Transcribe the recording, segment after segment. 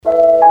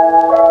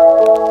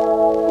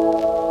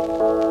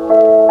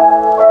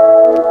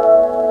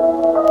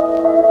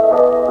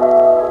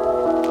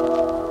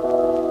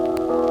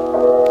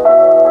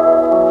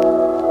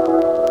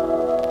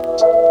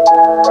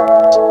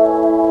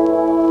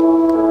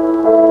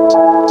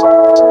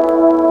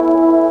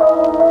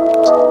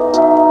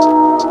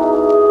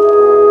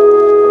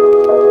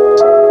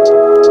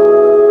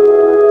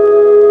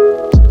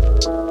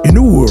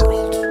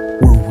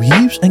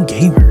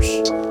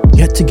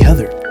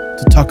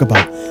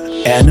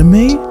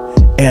anime,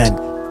 and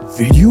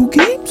video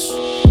games?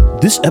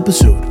 This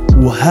episode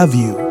will have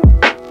you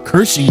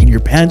cursing in your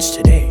pants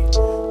today,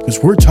 because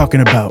we're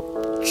talking about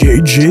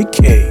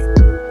JJK,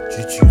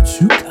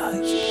 Jujutsu Kaisen.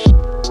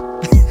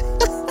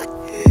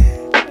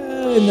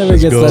 It never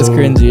gets less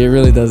cringy. It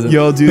really doesn't.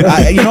 Yo, dude,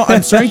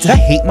 I'm starting to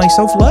hate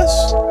myself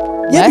less.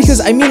 Yeah, because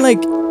I mean,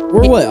 like,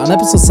 we're on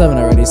episode 7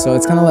 already, so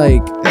it's kind of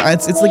like... Yeah,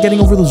 it's like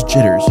getting over those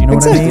jitters, you know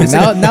what I mean?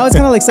 Now it's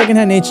kind of like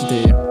secondhand nature to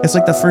you. It's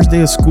like the first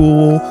day of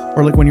school,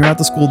 or like when you're at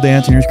the school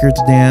dance and you're scared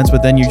to dance,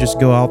 but then you just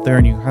go out there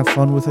and you have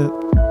fun with it,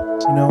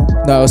 you know?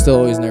 No, I was still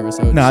always nervous.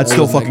 It's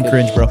still fucking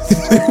cringe, bro.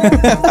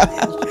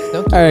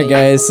 Alright,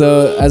 guys,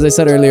 so as I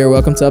said earlier,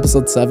 welcome to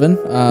episode 7.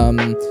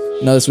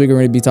 This week we're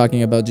going to be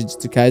talking about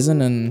Jujutsu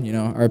Kaisen and,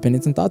 our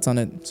opinions and thoughts on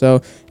it.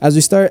 So, as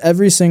we start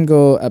every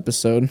single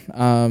episode,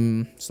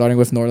 starting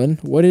with Norland,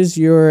 what is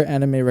your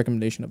anime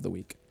recommendation of the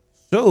week?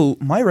 So,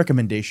 my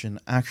recommendation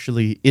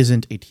actually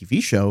isn't a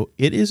TV show.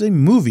 It is a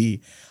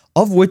movie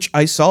of which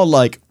I saw,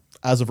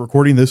 as of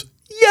recording this,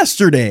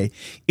 yesterday.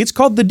 It's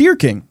called The Deer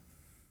King.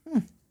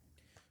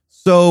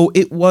 So,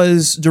 it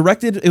was a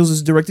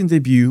directing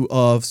debut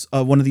of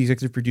one of the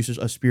executive producers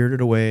of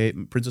Spirited Away,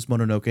 Princess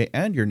Mononoke,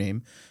 and Your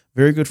Name.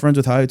 Very good friends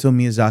with Hayao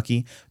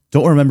Miyazaki.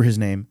 Don't remember his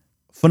name.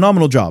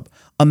 Phenomenal job.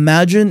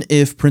 Imagine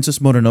if Princess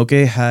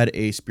Mononoke had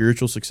a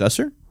spiritual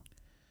successor.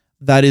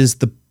 That is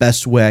the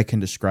best way I can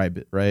describe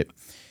it, right?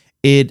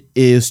 It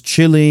is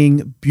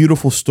chilling,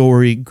 beautiful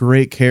story,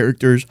 great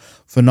characters,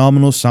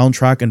 phenomenal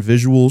soundtrack and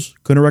visuals.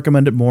 Couldn't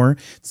recommend it more.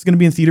 It's going to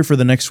be in theater for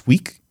the next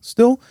week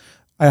still.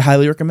 I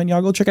highly recommend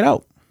y'all go check it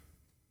out.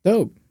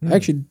 Dope. I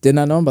actually did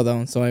not know about that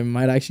one, so I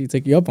might actually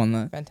take you up on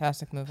that.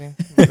 Fantastic movie.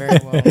 Very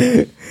well.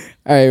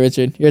 All right,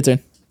 Richard, your turn.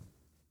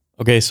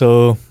 Okay,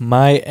 so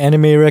my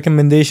anime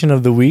recommendation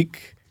of the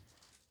week.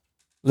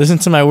 Listen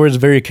to my words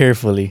very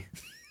carefully.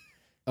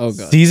 Oh,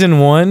 God. Season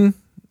 1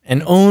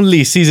 and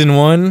only season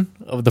 1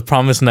 of The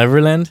Promised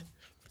Neverland.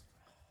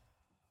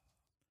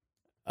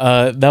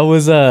 That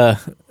was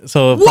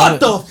so What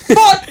the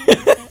fuck?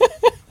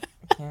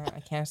 I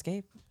can't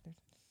escape.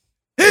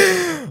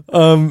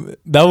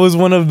 That was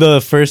one of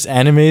the first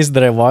animes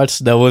that I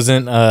watched that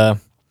wasn't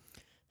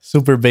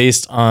super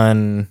based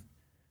on,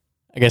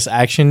 I guess,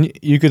 action,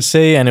 you could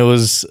say, and it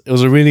was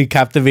a really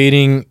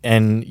captivating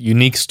and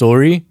unique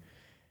story.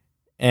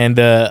 And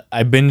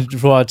I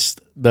binge watched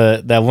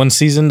that one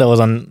season that was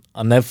on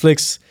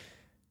Netflix,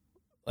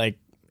 like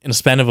in a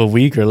span of a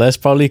week or less,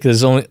 probably,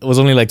 because it was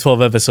only like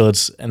 12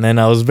 episodes. And then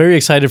I was very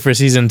excited for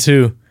season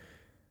 2,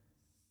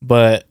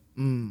 but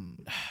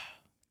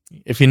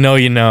if you know,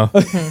 you know.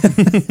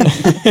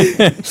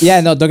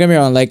 Yeah, no, don't get me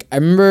wrong. Like, I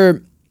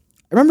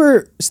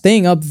remember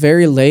staying up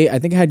very late. I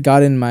think I had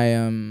gotten my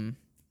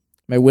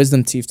my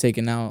wisdom teeth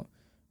taken out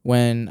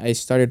when I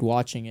started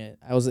watching it.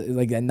 I was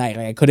like at night,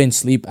 like I couldn't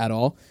sleep at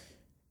all.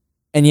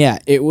 And yeah,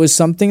 it was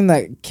something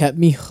that kept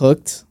me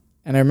hooked.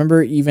 And I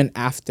remember even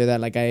after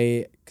that,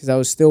 because I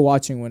was still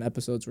watching when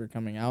episodes were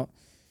coming out.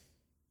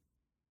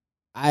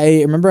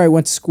 I remember I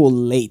went to school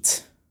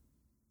late,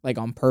 like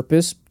on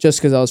purpose, just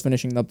because I was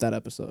finishing up that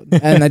episode.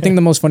 And I think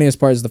the most funniest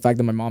part is the fact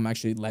that my mom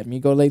actually let me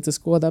go late to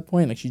school at that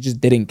point. Like, she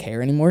just didn't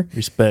care anymore.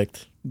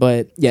 Respect.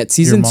 But yeah,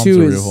 season 2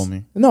 Your is... mom's a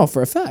real homie. No,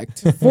 for a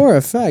fact. For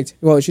a fact.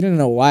 Well, she didn't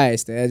know why I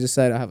stayed. I just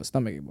said I have a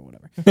stomach ache, but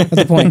whatever. That's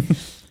the point.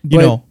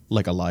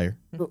 Like a liar.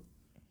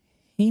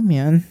 Hey,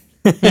 man.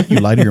 You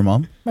lie to your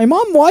mom? My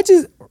mom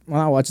watches...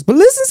 Well, not watches, but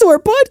listens to our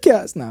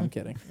podcast. No, I'm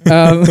kidding.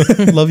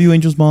 Love you,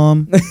 Angel's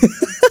mom.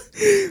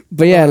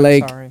 But yeah,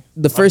 Sorry.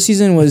 the first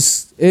season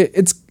was...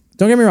 It's...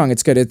 Don't get me wrong,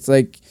 it's good. It's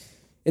like...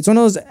 It's one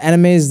of those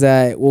animes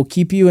that will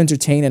keep you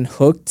entertained and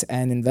hooked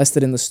and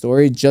invested in the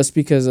story just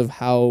because of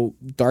how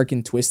dark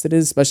and twisted it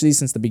is, especially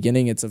since the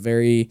beginning. It's a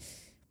very...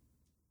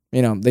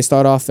 they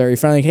start off very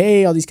friendly. Like,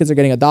 hey, all these kids are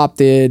getting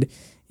adopted.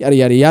 Yada,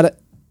 yada, yada.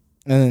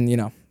 And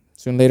then,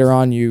 soon later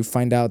on, you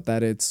find out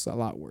that it's a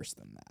lot worse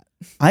than that.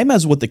 I'm,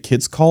 as what the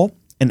kids call,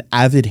 an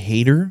avid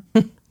hater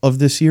of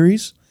this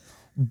series.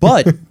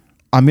 But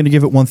I'm going to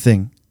give it one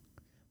thing.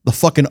 The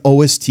fucking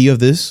OST of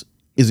this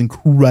is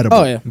incredible.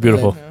 Oh, yeah.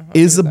 Beautiful. Yeah,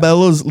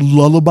 Isabella's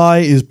Lullaby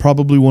is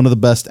probably one of the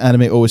best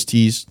anime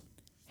OSTs,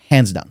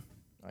 hands down.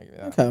 I'll give you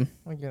that. Okay.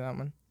 I'll give you that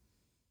one.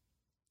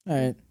 All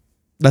right.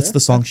 That's the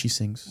song she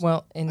sings.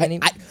 Well, in any...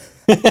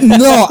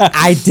 No,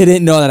 I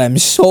didn't know that. I'm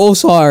so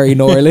sorry,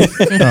 Norley.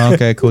 Oh,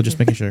 okay, cool. Just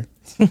making sure.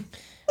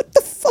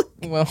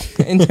 Well,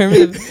 in terms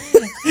of...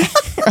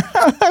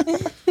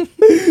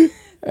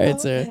 All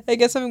right, sir. I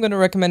guess I'm going to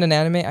recommend an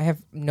anime. I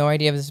have no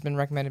idea if this has been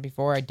recommended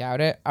before. I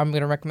doubt it. I'm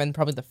going to recommend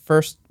probably the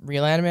first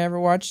real anime I ever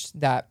watched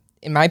that,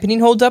 in my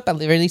opinion, holds up. At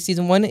least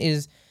season 1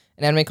 is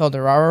an anime called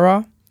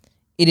Durarara.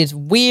 It is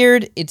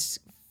weird. It's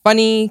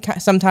funny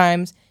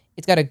sometimes.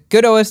 It's got a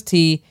good OST,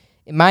 in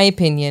my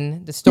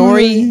opinion. The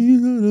story...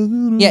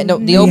 Yeah, no,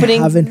 the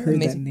opening... I haven't heard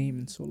amazing. that name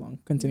in so long.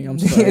 Continue, I'm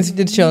sorry.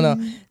 It's chill now.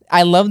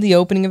 I love the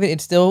opening of it.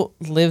 It still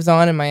lives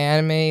on in my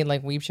anime,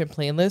 Weebs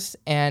playlist,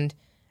 and...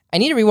 I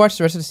need to rewatch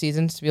the rest of the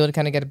seasons to be able to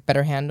kind of get a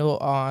better handle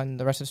on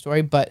the rest of the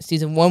story, but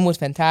season 1 was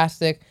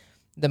fantastic.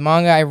 The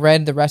manga, I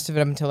read the rest of it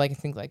up until like I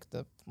think like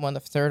the one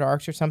of the third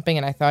arcs or something,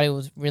 and I thought it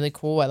was really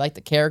cool. I liked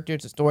the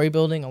characters, the story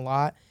building a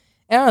lot.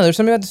 And I don't know, there's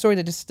something about the story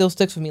that just still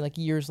sticks with me like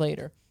years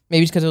later.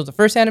 Maybe it's because it was the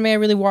first anime I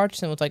really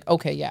watched, and it was like,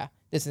 okay, yeah,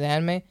 this is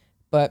anime.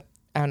 But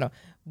I don't know.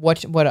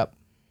 What up?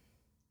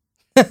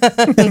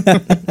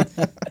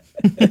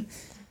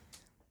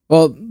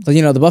 Well,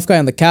 the buff guy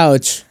on the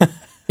couch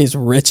is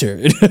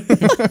Richard.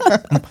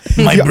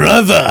 My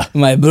brother.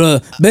 My bro,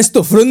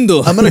 besto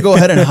friendo. I'm gonna go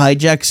ahead and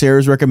hijack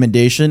Sarah's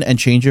recommendation and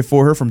change it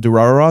for her from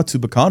Durarara to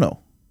Bacano,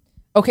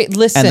 Okay,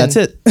 listen. and that's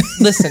it.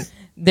 Listen,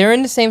 they're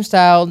in the same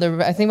style.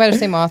 They're I think by the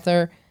same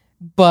author,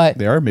 but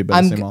They are made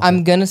by the same author.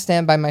 I'm gonna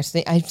stand by my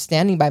I'm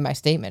standing by my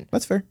statement.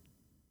 That's fair.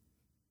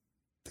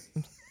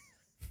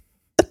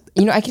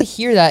 I can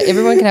hear that.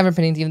 Everyone can have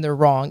opinions, even they're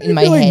wrong in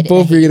my Like head.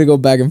 both are gonna go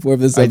back and forth.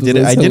 This I episode.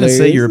 did. I didn't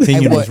say your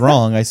opinion I was would.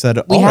 wrong. I said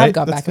We all have right,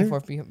 gone that's back and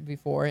fair. forth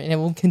before, and it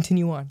will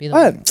continue on. Be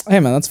Hey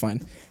man, that's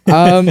fine.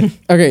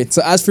 Okay,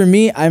 so as for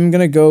me, I'm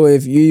gonna go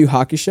with Yu Yu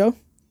Hakusho.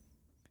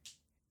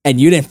 And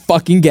you didn't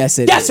fucking guess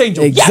it. Yes,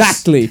 Angel, yes!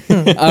 Exactly.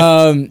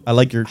 I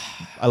like your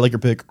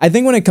pick. I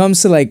think when it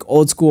comes to like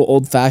old school,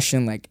 old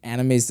fashioned like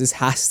animes, this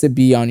has to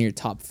be on your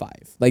top 5.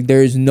 Like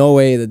there is no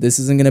way that this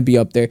isn't gonna be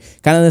up there.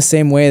 Kind of the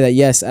same way that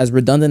yes, as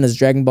redundant as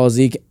Dragon Ball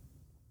Z.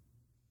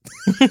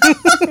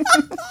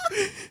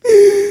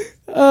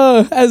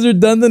 As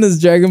redundant as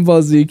Dragon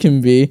Ball Z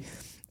can be,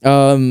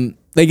 like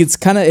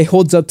it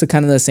holds up to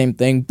kind of the same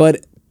thing.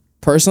 But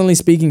personally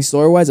speaking,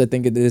 story wise, I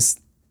think it is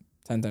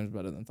 10 times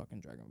better than fucking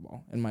Dragon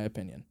Ball, in my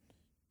opinion.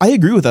 I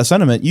agree with that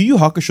sentiment. Yu Yu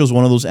Hakusho is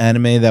one of those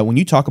anime that when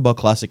you talk about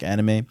classic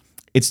anime,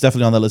 it's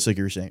definitely on that list like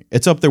you were saying.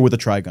 It's up there with the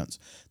Triguns,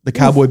 the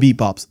Cowboy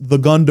Bebops, the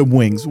Gundam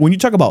Wings. When you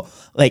talk about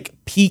like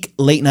peak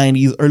late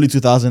 90s, early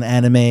 2000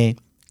 anime,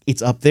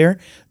 it's up there.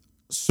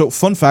 So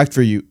fun fact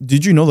for you,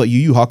 did you know that Yu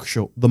Yu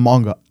Hakusho, the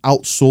manga,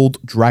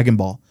 outsold Dragon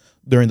Ball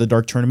during the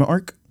Dark Tournament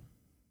arc?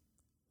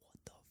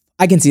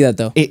 I can see that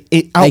though.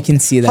 I can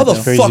see that. How the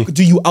though. fuck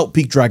do you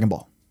outpeak Dragon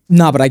Ball?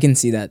 Nah, but I can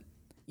see that.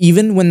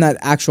 Even when that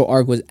actual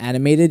arc was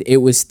animated, it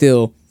was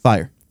still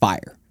Fire.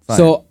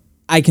 So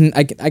I can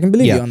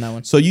believe you on that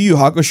one. So Yu Yu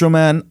Hakusho,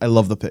 man, I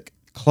love the pick.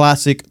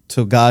 Classic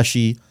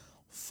Togashi,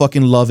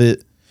 fucking love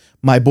it.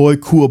 My boy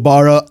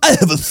Kuwabara, I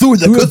have a sword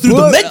that cuts through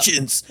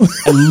dimensions.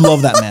 I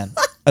love that, man.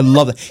 I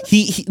love that.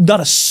 He not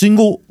a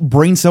single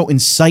brain cell in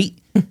sight.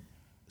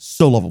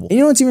 So lovable. And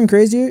you know what's even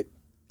crazier?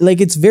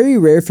 Like it's very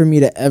rare for me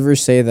to ever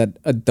say that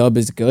a dub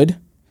is good.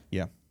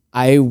 Yeah.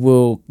 I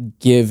will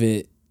give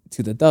it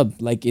to the dub.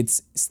 Like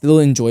it's still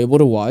enjoyable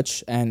to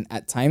watch, and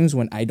at times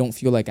when I don't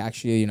feel like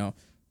actually,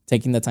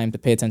 taking the time to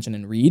pay attention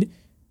and read,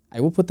 I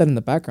will put that in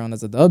the background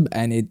as a dub,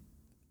 and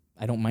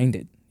I don't mind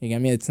it. You get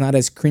me? It's not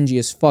as cringy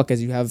as fuck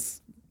as you have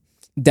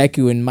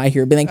Deku and My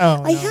Hero being like,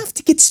 I have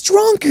to get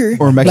stronger.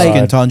 Or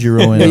Mexican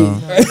Tanjiro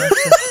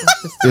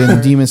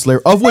in Demon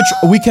Slayer, of which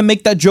we can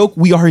make that joke.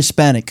 We are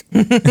Hispanic.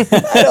 I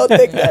don't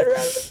think that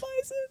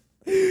ratifies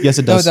it. Yes,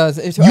 it No, does. it does.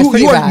 It's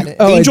pretty bad.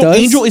 Oh, it Angel, does?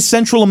 Angel is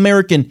Central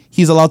American.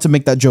 He's allowed to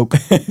make that joke.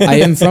 I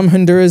am from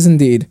Honduras,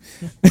 indeed.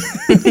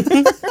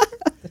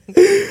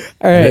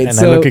 All right, And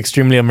so I look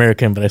extremely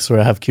American, but I swear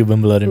I have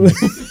Cuban blood in me.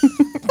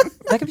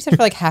 That could be said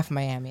for like half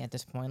Miami at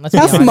this point. Let's be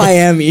half honest.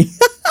 Miami.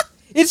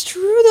 It's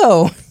true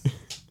though.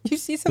 You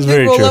see something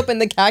very roll true. up in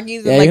the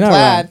khakis Yeah, and like you're not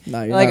plaid. wrong. No,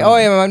 you're You're like, not oh,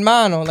 wrong. yeah,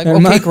 hermano. Like,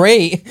 Hermano. okay,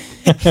 great.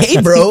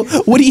 Hey, bro,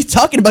 what are you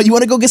talking about? You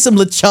want to go get some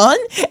lechon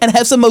and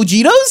have some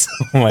mojitos?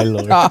 Oh my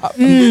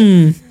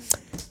lord.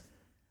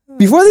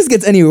 Before this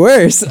gets any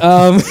worse,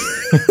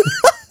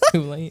 Too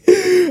late.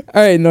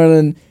 all right,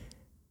 Norland,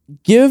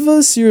 give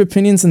us your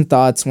opinions and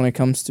thoughts when it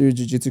comes to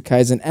Jujutsu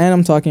Kaisen, and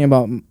I'm talking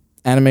about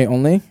anime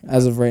only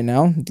as of right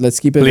now. Let's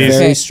keep it Please.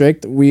 very Okay.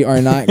 strict. We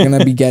are not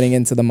gonna be getting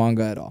into the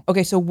manga at all.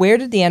 Okay, so where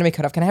did the anime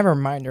cut off? Can I have a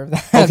reminder of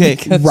that? Okay,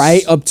 Because-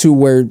 Right up to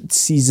where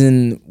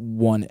season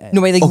 1 ends.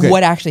 No, wait, like Okay.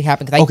 what actually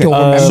happened? Because Okay, I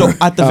don't remember.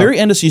 so at the very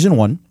end of season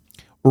 1,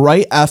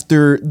 right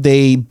after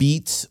they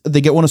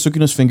get one of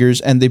Sukino's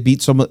fingers and they beat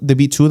two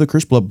of the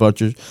Cursed Blood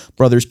brothers,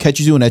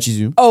 Kechizu and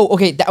Echizu. Oh,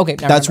 okay. Okay.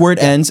 now I That's remember. where it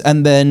ends,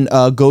 and then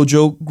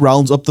Gojo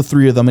rounds up the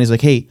 3 of them and he's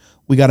like, "Hey,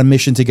 we got a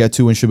mission to get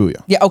to in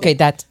Shibuya." Yeah, okay.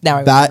 That's now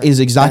I That remember. is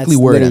exactly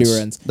That's where it literally ends. where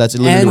it ends. That's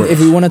literally And where it if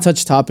ends. we want to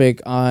touch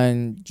topic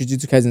on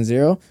Jujutsu Kaisen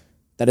 0,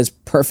 that is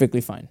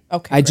perfectly fine.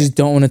 Okay, I great. just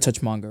don't want to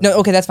touch manga. No,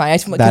 okay, that's fine. I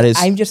just, That is-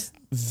 I'm just.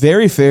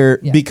 Very fair,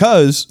 Yeah.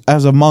 because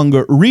as a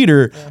manga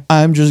reader,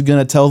 I'm just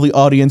gonna tell the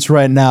audience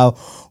right now,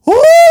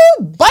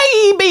 "Ooh,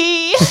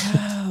 baby!"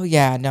 Oh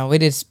yeah, no,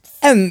 it is.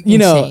 And,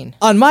 Insane.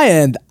 on my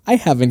end, I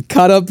haven't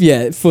caught up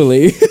yet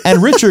fully.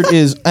 And Richard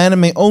is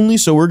anime only,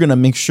 so we're gonna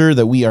make sure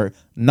that we are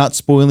not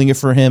spoiling it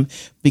for him,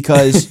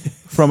 because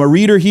from a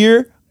reader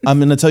here, I'm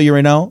gonna tell you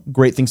right now,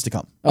 great things to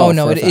come. Oh,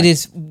 no, for a it fact.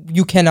 is.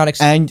 You cannot.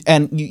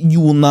 And you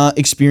will not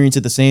experience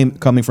it the same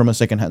coming from a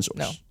secondhand source.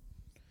 No.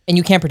 And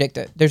you can't predict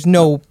it. There's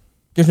no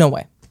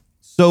way.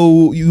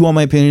 So you want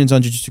my opinions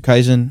on Jujutsu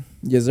Kaisen?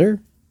 Yes, sir.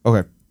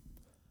 Okay.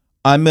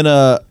 I'm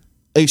gonna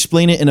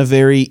explain it in a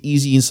very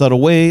easy and subtle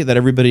way that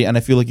everybody, and I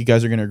feel like you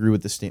guys are gonna agree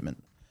with this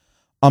statement.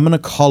 I'm gonna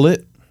call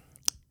it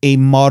a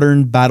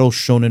modern battle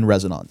shonen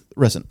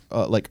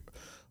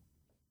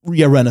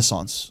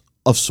renaissance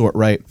of sort,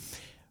 right?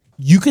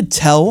 You could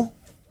tell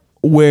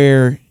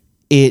where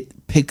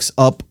it picks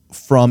up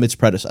from its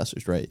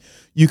predecessors, right?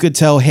 You could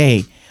tell,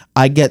 hey,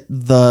 I get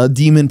the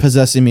demon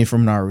possessing me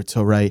from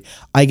Naruto, right?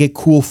 I get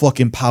cool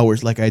fucking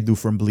powers like I do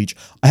from Bleach.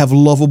 I have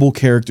lovable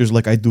characters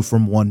like I do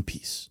from One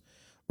Piece,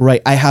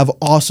 right? I have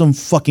awesome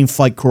fucking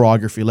fight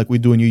choreography like we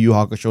do in Yu Yu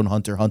Hakusho and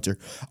Hunter x Hunter.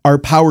 Our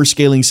power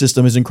scaling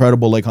system is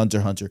incredible like Hunter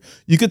x Hunter.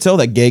 You could tell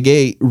that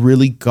Gege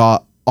really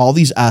got all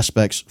these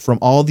aspects from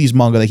all these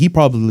manga that he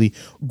probably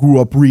grew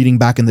up reading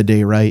back in the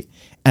day, right?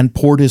 And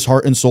poured his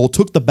heart and soul,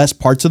 took the best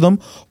parts of them,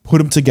 put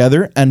them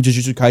together, and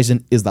Jujutsu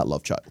Kaisen is that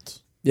love child.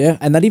 Yeah,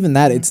 and not even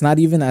that. It's not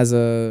even as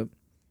a,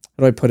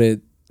 how do I put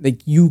it?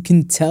 Like, you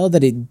can tell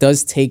that it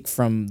does take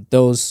from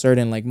those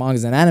certain like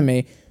mangas and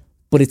anime,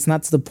 but it's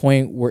not to the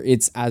point where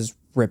it's as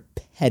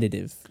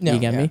repetitive. No, you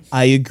get me?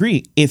 I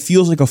agree. It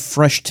feels like a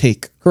fresh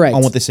take Correct.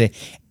 on what they say.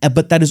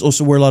 But that is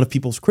also where a lot of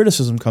people's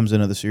criticism comes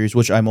into the series,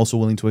 which I'm also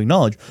willing to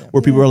acknowledge,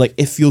 where people are like,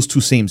 it feels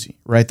too samey,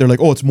 right? They're like,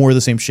 oh, it's more of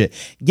the same shit.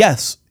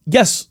 Yes,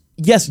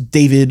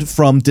 David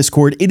from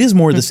Discord, it is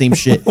more of the same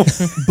shit.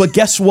 But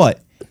guess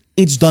what?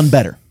 It's done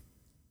better.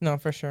 No,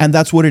 for sure. And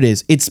that's what it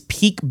is. It's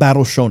peak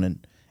battle shonen.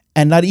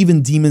 And not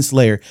even Demon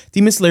Slayer.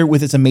 Demon Slayer,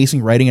 with its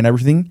amazing writing and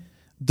everything,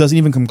 doesn't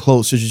even come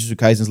close to Jujutsu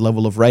Kaisen's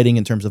level of writing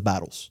in terms of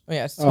battles. Oh,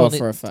 yeah, it's Oh, totally,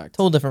 for a fact.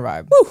 total different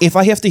vibe. If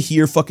I have to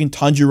hear fucking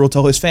Tanjiro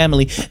tell his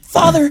family,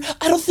 Father,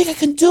 I don't think I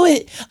can do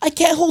it. I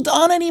can't hold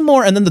on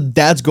anymore. And then the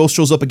dad's ghost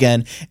shows up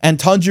again, and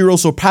Tanjiro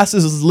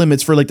surpasses his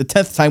limits for like the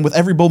 10th time with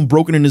every bone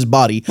broken in his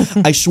body.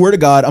 I swear to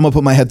God, I'm going to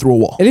put my head through a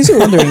wall. It leaves you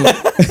wondering.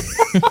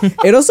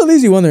 It also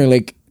leaves you wondering,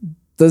 like,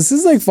 does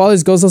his like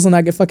father's ghost also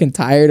not get fucking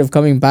tired of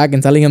coming back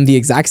and telling him the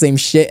exact same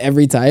shit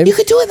every time? You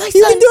can do it, my son.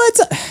 You can do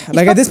it.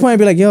 Like, at this point, I'd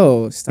be like,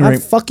 yo, stop Right.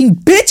 fucking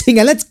bitching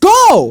and let's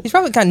go. He's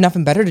probably got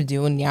nothing better to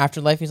do in the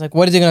afterlife. He's like,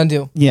 what is he gonna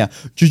do? Yeah.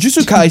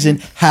 Jujutsu Kaisen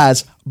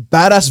has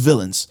badass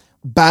villains,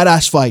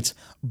 badass fights,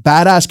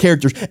 badass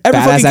characters. Every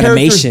Badass fucking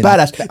character is animation.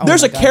 badass. Oh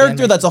There's my a God,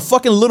 character the that's a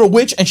fucking little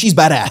witch and she's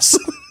badass.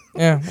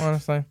 Yeah,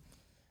 honestly,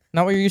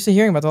 not what you're used to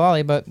hearing about the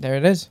lolly, but there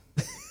it is.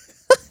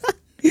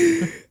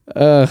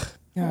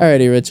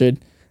 Alrighty, Richard.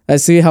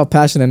 Let's see how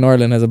passionate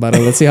Norland is about it.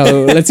 Let's see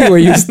where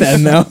you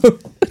stand now.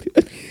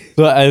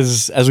 So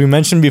as we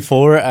mentioned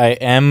before, I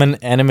am an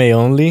anime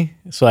only,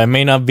 so I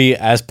may not be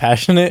as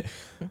passionate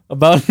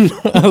about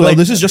Well,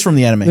 this is just from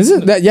the anime. This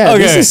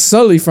Okay. is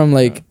solely from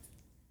like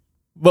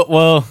But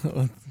well,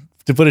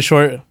 to put it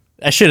short,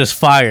 that shit is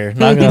fire.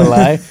 Not gonna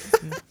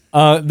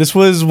lie. This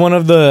was one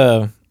of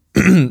the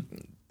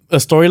a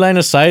storyline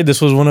aside. This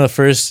was one of the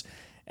first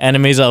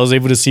animes I was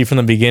able to see from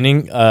the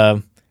beginning.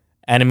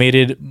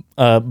 Animated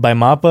by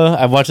Mappa.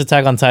 I've watched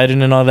Attack on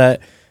Titan and all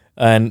that,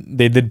 and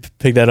they did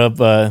pick that up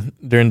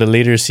during the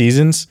later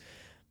seasons.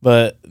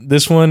 But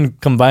this one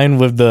combined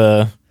with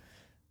the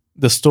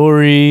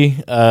story,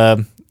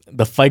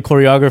 the fight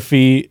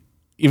choreography,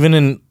 even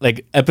in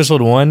like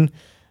episode 1.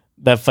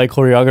 That fight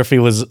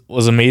choreography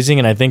was amazing,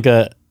 and I think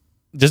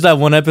just that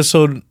one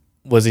episode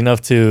was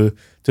enough to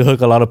hook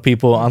a lot of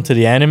people onto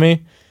the anime.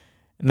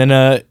 And then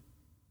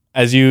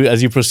as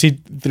you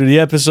proceed through the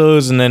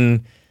episodes, and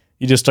then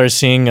you just start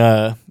seeing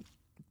how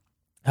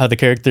the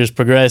characters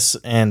progress,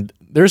 and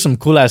there's some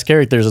cool ass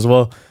characters as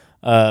well,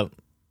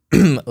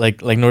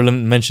 like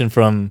Norland mentioned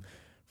from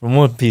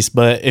One Piece.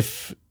 But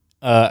if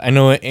I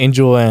know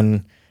Angel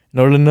and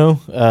Norland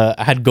know,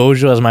 I had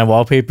Gojo as my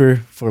wallpaper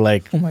for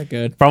like oh my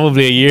god.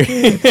 probably a year.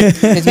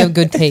 Because you have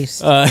good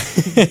taste,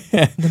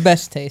 the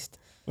best taste.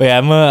 But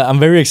yeah, I'm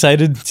very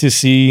excited to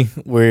see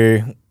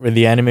where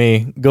the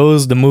anime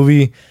goes. The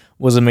movie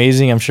was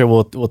amazing. I'm sure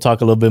we'll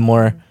talk a little bit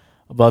more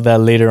about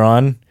that later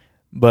on.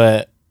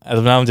 But as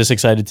of now, I'm just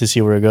excited to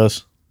see where it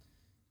goes.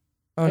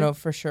 Oh no,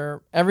 for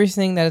sure.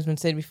 Everything that has been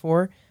said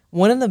before.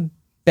 One of the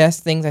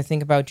best things I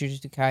think about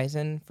Jujutsu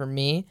Kaisen for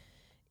me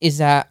is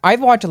that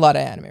I've watched a lot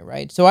of anime,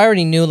 right? So I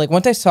already knew, like,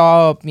 once I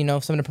saw, some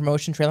of the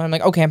promotion trailer, I'm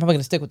like, okay, I'm probably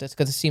gonna stick with this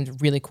because it seems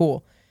really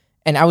cool.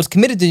 And I was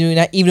committed to doing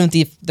that, even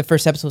if the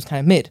first episode was kind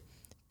of mid.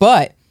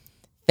 But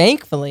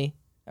thankfully,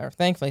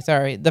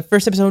 the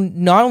first episode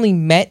not only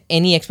met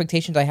any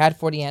expectations I had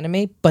for the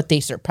anime, but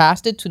they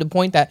surpassed it to the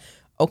point that,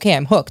 okay,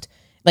 I'm hooked.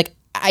 Like,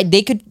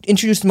 they could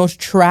introduce the most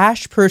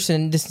trash person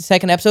in this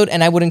second episode,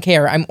 and I wouldn't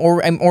care. I'm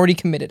already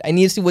committed. I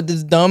need to see what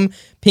this dumb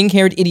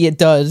pink-haired idiot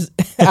does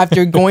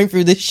after going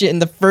through this shit in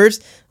the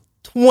first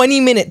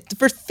 20 minutes, the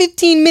first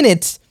 15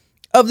 minutes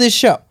of this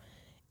show.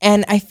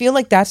 And I feel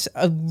like that's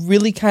a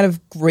really kind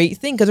of great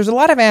thing, because there's a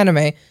lot of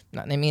anime,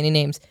 not naming any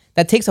names,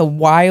 that takes a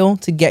while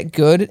to get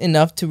good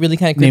enough to really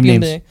kind of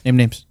Name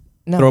names.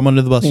 No. Throw them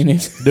under the bus.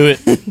 Do it.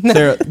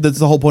 That's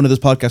the whole point of this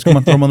podcast. Come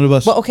on, throw them under the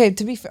bus. Well, okay,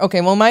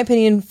 in my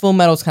opinion, Full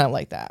Metal is kind of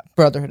like that.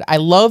 Brotherhood. I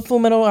love Full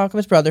Metal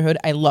Alchemist Brotherhood.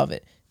 I love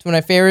it. It's one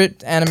of my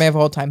favorite anime of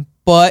all time,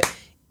 but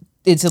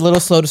it's a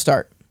little slow to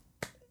start.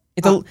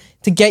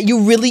 To get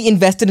you really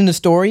invested in the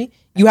story,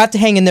 you have to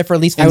hang in there for at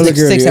least I will six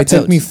agree with you. It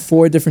episodes. took me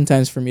 4 different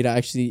times for me to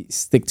actually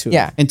stick to it.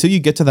 Yeah. Until you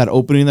get to that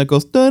opening that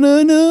goes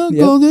da-na-na, Yep.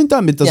 golden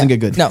time, it doesn't get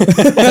good. No. So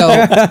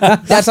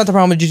that's not the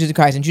problem with Jujutsu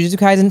Kaisen. Jujutsu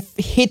Kaisen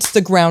hits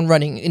the ground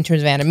running in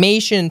terms of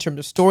animation, in terms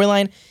of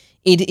storyline.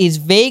 It is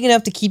vague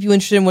enough to keep you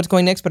interested in what's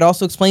going next, but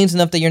also explains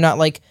enough that you're not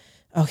like,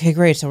 okay,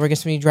 great, so we're going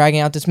to be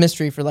dragging out this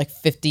mystery for like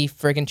 50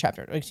 friggin'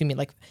 chapters. Excuse me,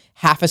 like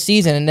half a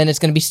season, and then it's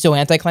going to be so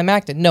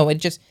anticlimactic. No,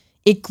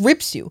 it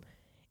grips you.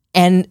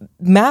 And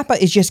Mappa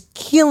is just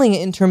killing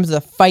it in terms of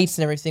the fights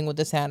and everything with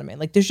this anime.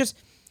 Like, this is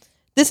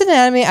an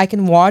anime I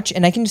can watch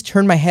and I can just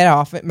turn my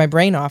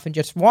brain off and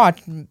just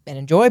watch and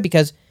enjoy,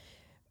 because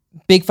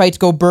big fights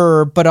go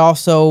burr, but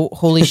also,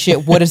 holy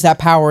shit, what is that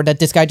power that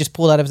this guy just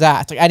pulled out of his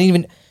ass? Like, I didn't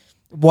even,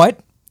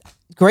 what?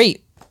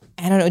 Great.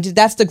 I don't know.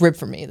 That's the grip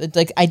for me. It's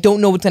like, I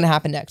don't know what's going to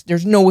happen next.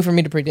 There's no way for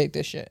me to predict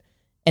this shit.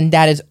 And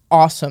that is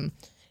awesome.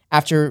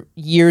 After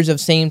years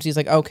of saying, he's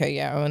like, okay,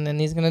 yeah, and then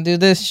he's going to do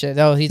this shit.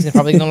 Oh, he's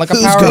probably going to like a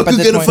power up at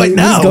this point. Fight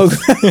now?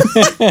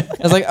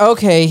 I was like,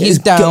 okay, he's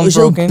down,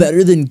 broken.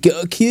 better than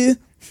Goku?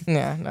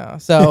 Yeah, no.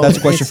 So That's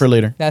a question for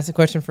later. That's a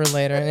question for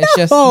later. And it's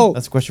just,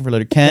 That's a question for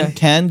later. Can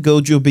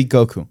Gojo beat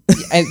Goku?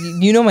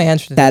 you know my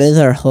answer to That this. is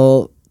our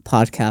whole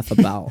podcast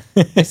about.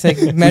 It's like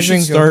We should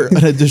measuring start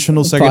an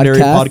additional secondary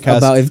podcast.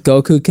 about if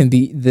Goku can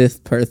beat this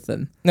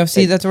person. No,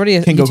 see, that's already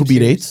a Can YouTube Goku beat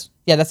series. AIDS?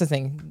 Yeah, that's the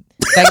thing.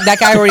 That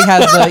guy already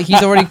has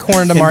he's already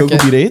cornered the Can market.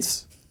 Goku beat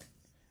AIDS?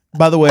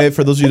 By the way,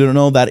 for those of you who don't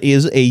know, that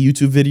is a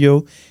YouTube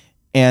video,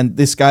 and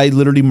this guy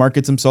literally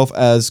markets himself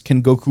as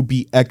 "Can Goku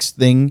beat X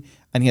thing?"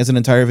 and he has an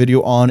entire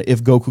video on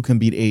if Goku can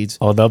beat AIDS.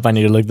 Hold up, I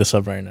need to look this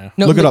up right now.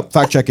 No, Look it up,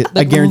 fact check it.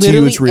 I guarantee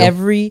you it's real.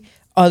 Every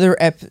other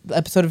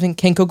episode of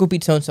Can Goku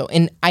beat so and so,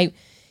 and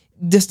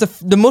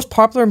the most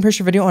popular and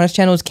picture video on his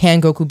channel is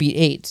Can Goku beat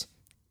AIDS,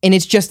 and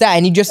it's just that,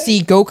 and you just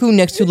see Goku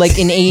next to like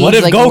an AIDS. What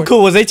if like,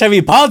 Goku was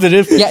HIV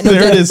positive? Yeah, no,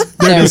 There it is.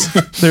 There it is.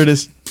 There it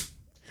is.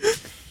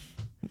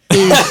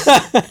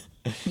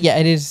 Yeah,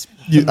 it is.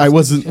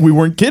 We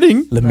weren't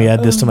kidding. Let me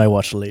add this to my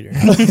watch later.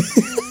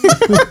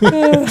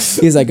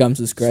 He's like, I'm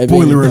subscribing.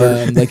 Spoiler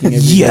alert. I'm liking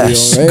every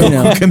Yes, video right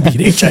now. Goku can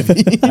beat HIV.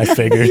 I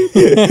figured.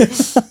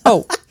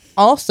 Oh,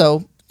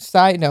 also,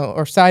 side note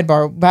or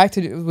sidebar, back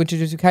to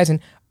Jujutsu Kaisen.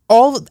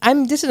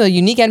 This is a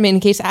unique anime in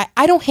case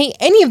I don't hate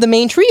any of the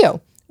main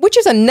trio, which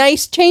is a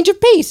nice change of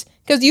pace.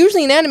 Because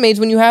usually in animes,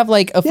 when you have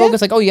like a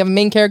focus, like, oh, you have a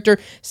main character,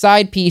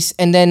 side piece,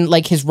 and then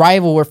like his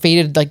rival or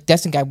fated like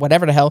destined guy,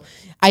 whatever the hell,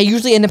 I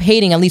usually end up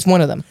hating at least one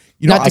of them.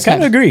 You know, Not I this kind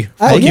of time. agree.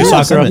 Thank you,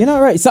 Sakura. You're not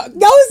right.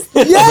 Yes,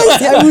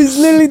 I was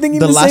literally thinking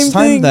The the last same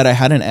time thing. that I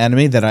had an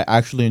anime that I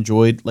actually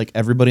enjoyed, like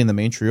everybody in the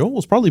main trio,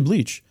 was probably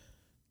Bleach.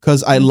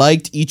 Because I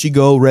liked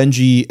Ichigo,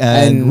 Renji,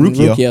 and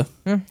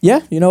Rukia. Yeah,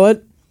 you know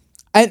what?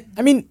 I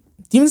mean,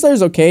 Demon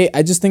Slayer's okay.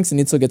 I just think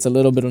Zenitsu gets a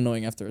little bit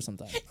annoying after some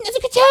time.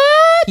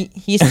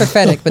 He's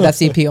pathetic, but that's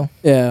the appeal.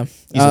 Yeah.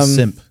 He's a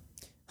simp.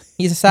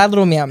 He's a sad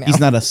little meow meow. He's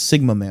not a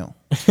Sigma male.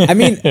 I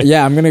mean,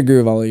 yeah, I'm gonna agree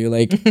with all of you.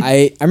 Like,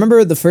 I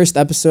remember the first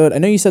episode. I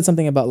know you said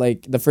something about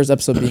like the first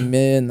episode being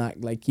mid,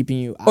 not like keeping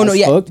you. Oh no,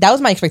 yeah, hooked. that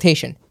was my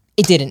expectation.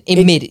 It didn't.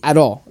 It made it. At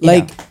all.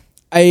 Yeah.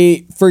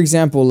 Like, for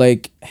example,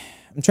 like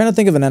I'm trying to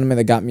think of an anime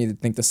that got me to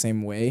think the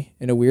same way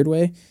in a weird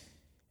way,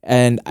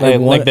 and I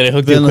Like that it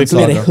hooked you Villain that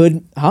quickly. it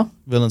hood, huh?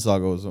 Villain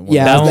Saga was one.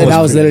 Yeah, That that, one was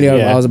was pretty-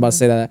 literally yeah. I was about to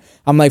say that.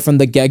 I'm like from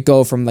the get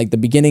go, from like the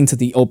beginning to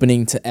the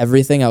opening to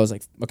everything. I was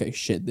like, okay,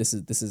 shit, this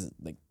is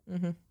like,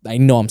 I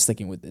know I'm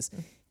sticking with this.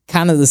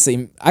 Kind of the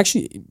same,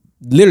 actually,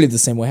 literally the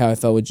same way how I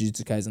felt with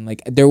Jujutsu Kaisen.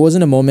 Like there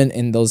wasn't a moment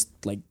in those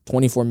like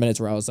 24 minutes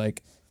where I was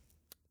like,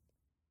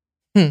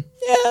 yeah,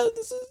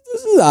 this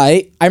is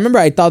I remember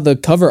I thought the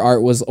cover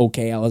art was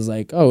okay. I was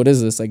like, oh, what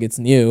is this? Like it's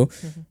new.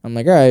 I'm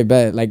like, all right,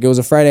 bet. Like it was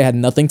a Friday, I had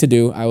nothing to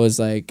do. I was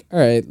like, all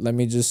right, let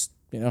me just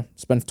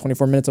spend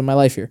 24 minutes of my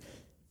life here.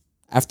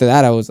 After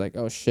that, I was like,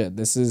 oh shit,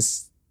 this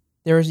is.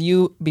 There was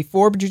you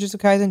before Jujutsu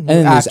Kaisen, And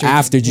then there's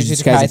after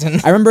Jujutsu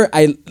Kaisen. I remember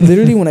I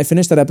literally when I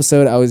finished that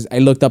episode, I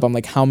looked up. I'm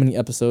like, how many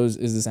episodes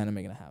is this anime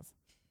gonna have?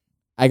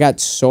 I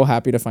got so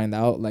happy to find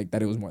out like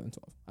that it was more than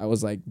 12. I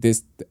was like,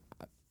 this.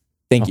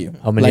 Thank you.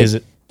 How many Like, is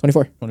it?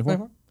 24.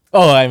 24?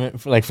 Oh, I meant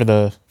for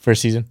the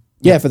first season.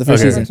 Yeah, for the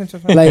first Okay.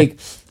 season.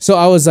 Like, so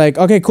I was like,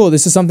 okay, cool.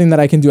 This is something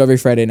that I can do every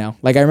Friday now.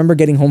 Like, I remember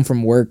getting home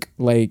from work,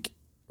 like,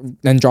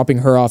 and dropping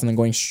her off and then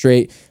going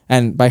straight.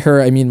 And by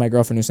her, I mean my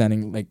girlfriend who's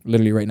standing like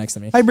literally right next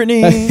to me. Hi,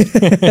 Brittany.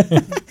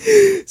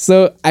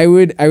 So I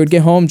would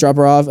get home, drop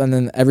her off, and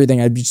then everything.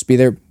 I'd just be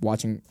there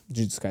watching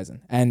Jujutsu Kaisen,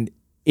 and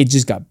it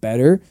just got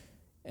better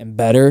and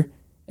better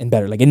and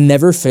better. Like it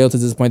never failed to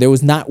this point. There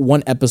was not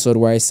one episode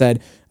where I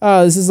said,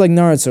 "Oh, this is like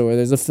Naruto," or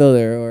 "There's a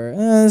filler," or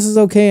 "This is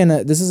okay," and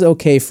this is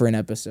okay for an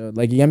episode.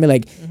 Like you get me.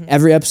 Like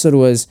every episode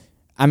was,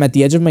 I'm at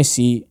the edge of my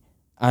seat.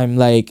 I'm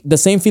like the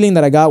same feeling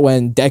that I got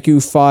when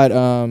Deku fought.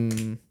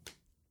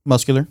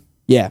 Muscular.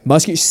 Yeah,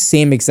 Muscular,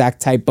 same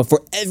exact type, but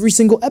for every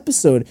single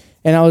episode,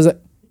 and I was like,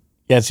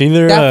 Yeah, it's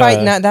either that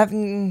fight, not that.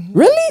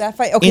 really? That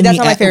fight. Okay, that's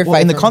not my favorite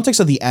fight. In the for me. context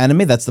of the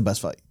anime, that's the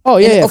best fight. Oh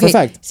yeah, yeah, Okay, for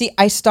fact. see,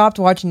 I stopped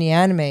watching the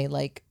anime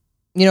like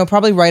You know,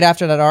 probably right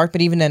after that arc,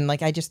 but even then,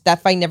 like,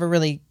 that fight never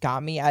really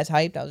got me as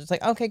hyped. I was just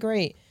like, okay,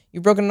 great.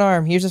 You broke an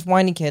arm. Here's this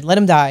whiny kid. Let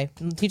him die.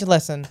 Teach a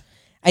lesson.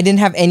 I really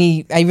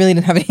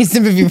didn't have any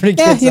sympathy for the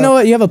Yeah, kid. you know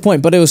what? You have a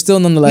point, but it was still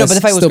nonetheless No, but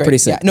the fight was still great. pretty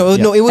sick. Yeah,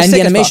 no, it was And sick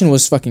the as animation fuck.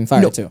 was fucking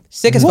fire too.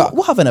 Sick as fuck.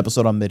 We'll have an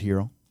episode on Mid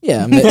Hero.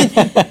 Yeah.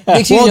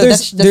 Excuse Well, me,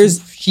 there's-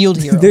 that's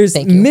Shield Hero. There's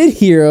Thank you. Mid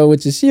Hero,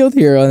 which is Shield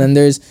Hero, and then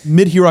there's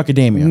Mid Hero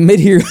Academia. Mid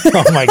Hero.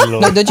 Oh my No,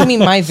 lord. don't you mean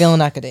My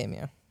Villain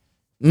Academia?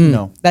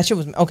 No, That shit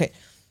was okay.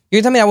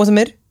 You're telling me that wasn't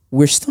mid?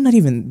 We're still not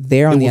even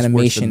there on It the was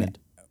worse than animation.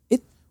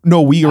 Mid.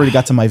 No, we already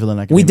got to My Villain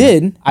Academia. We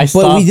did, I but we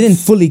stopped didn't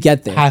fully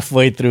get there.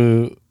 Halfway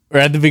through, or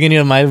at the beginning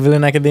of My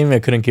Villain Academia, I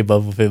couldn't keep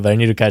up with it, but I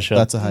need to catch up.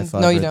 That's a high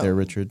five No, you right don't. there,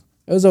 Richard.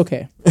 It was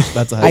okay.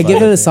 That's a high I five. give it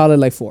right a there. solid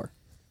like 4.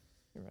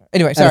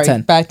 Anyway, of sorry.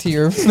 10. Back to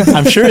your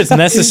I'm sure it's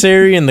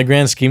necessary in the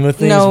grand scheme of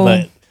things, No.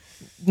 but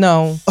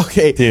no.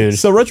 Okay, Dude.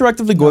 So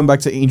retroactively going back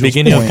to Angel's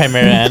beginning of point.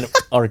 Chimera and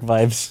arc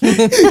vibes.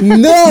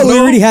 No, we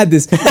already had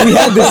this. We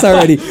had this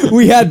already.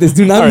 We had this.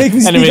 Do not make me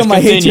speak on my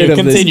hatred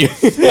of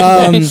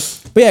this.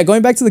 But yeah,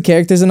 going back to the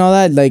characters and all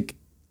that, like,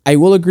 I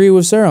will agree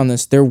with Sarah on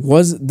this. There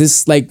was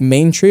this like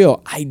main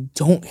trio I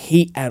don't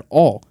hate at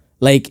all.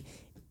 Like,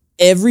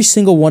 every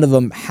single one of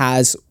them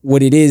has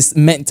what it is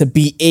meant to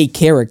be a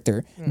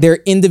character. They're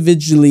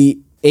individually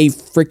a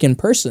freaking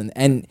person,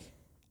 and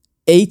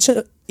each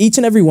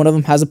and every one of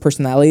them has a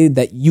personality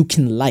that you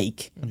can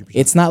like. 100%.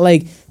 It's not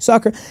like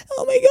Sakura,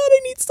 oh my god, I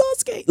need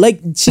Sasuke. Like,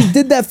 she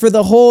did that for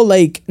the whole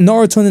like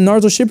Naruto and the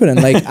Naruto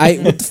Shippuden. Like,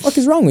 what the fuck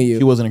is wrong with He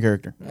you? wasn't a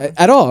character.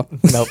 At all.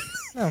 Nope.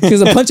 She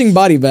was a punching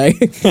body bag.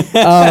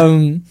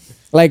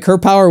 Like, her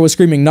power was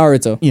screaming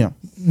Naruto. Yeah,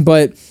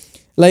 But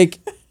like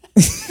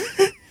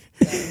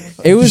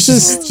it was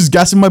just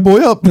gassing my boy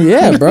up.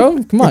 yeah,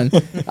 bro. Come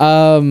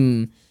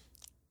on.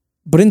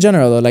 But in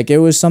general though, like, it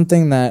was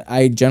something that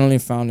I generally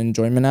found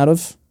enjoyment out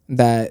of.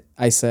 That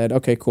I said,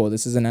 okay, cool.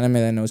 This is an anime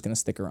that I know is gonna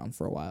stick around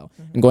for a while.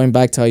 And going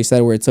back to how you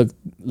said, where it took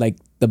like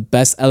the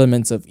best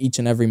elements of each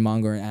and every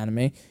manga or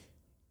anime,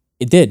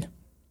 it did,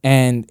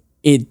 and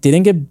it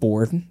didn't get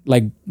bored,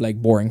 like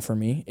boring for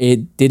me.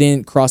 It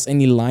didn't cross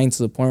any line to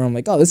the point where I'm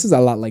like, oh, this is a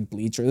lot like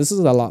Bleach or this is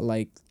a lot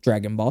like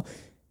Dragon Ball.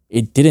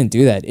 It didn't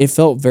do that. It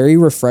felt very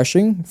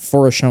refreshing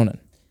for a shonen.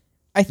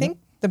 I think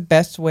the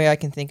best way I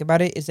can think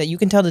about it is that you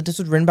can tell that this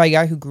was written by a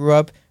guy who grew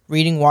up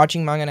reading,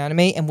 watching manga and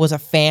anime and was a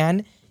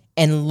fan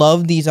and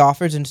loved these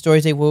authors and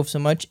stories they wove so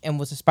much and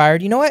was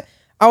inspired. You know what?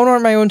 I want to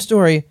write my own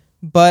story,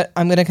 but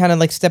I'm going to kind of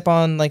like step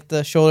on like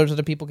the shoulders of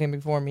the people who came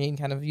before me and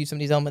kind of use some of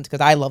these elements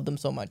because I love them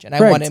so much and I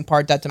Correct. want to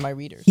impart that to my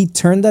readers. He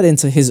turned that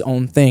into his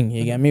own thing.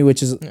 You get me?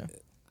 Which is,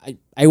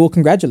 I will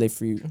congratulate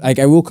for you. Like,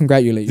 I will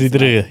congratulate you. He for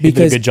did that.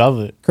 a good job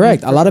of it.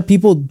 Correct. A lot of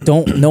people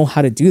don't know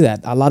how to do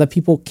that. A lot of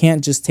people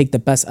can't just take the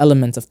best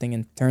elements of thing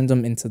and turn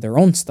them into their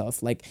own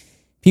stuff. Like,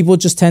 people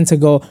just tend to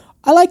go,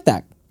 I like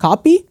that.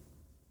 Copy,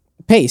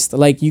 paste.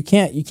 Like, you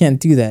can't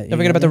do that. Don't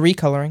forget about the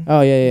recoloring.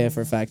 Oh yeah,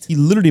 for a fact. He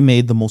literally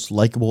made the most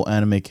likable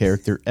anime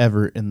character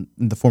ever in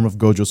the form of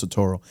Gojo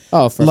Satoru.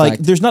 Oh, for a Like,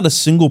 fact. there's not a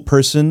single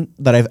person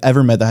that I've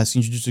ever met that has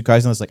seen Jujutsu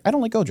Kaisen that's like, I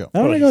don't like Gojo. I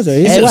don't know Gojo.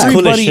 He's Every- whack.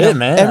 cool as shit,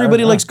 man.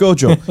 Everybody I don't likes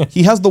Gojo.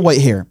 He has the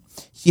white hair.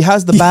 He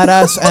has the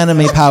badass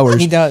anime powers.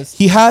 He does.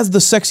 He has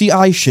the sexy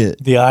eye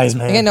shit. The eyes,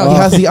 man. Again, no, He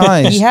has the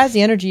eyes. He has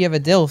the energy of a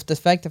DILF,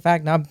 despite the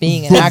fact not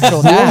being an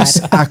actual Voice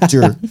dad.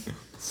 actor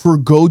for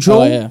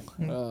Gojo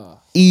Oh yeah.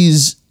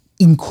 is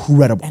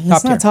incredible. And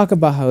let's Top not tier. talk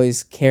about how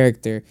his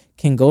character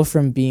can go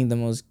from being the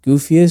most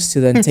goofiest to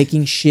then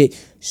taking shit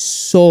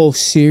so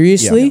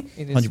seriously.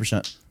 It is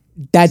 100%.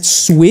 That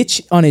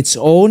switch on its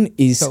own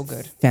is So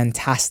good.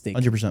 fantastic.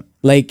 100%.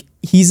 Like,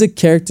 he's a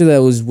character that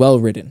was well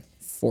written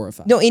for a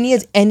fact. No,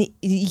 and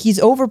he's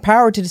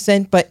overpowered to the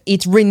extent, but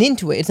it's written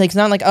into it. It's like it's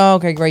not like, oh,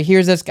 okay, great.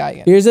 Here's this guy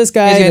again. Here's this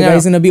guy. Yeah, The no.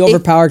 guy's gonna be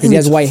overpowered because he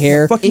has It's white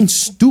hair. Fucking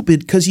stupid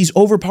because he's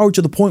overpowered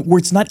to the point where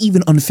it's not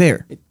even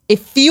unfair. It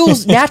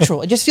feels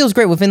natural. It just feels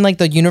great within like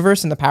the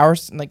universe and the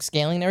powers and like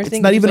scaling and everything.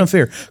 It's not even like,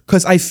 unfair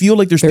because I feel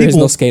like there's There is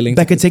people no scaling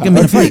that to could take him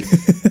in a fight.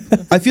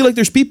 I feel like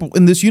there's people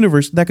in this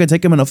universe that could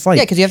take him in a fight.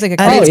 Yeah, because you have to get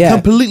and credit. it's yeah.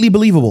 completely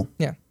believable.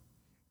 Yeah.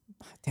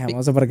 Damn, I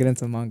was about to get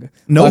into the manga.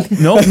 Nope,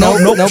 nope,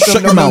 nope, nope.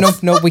 Shut your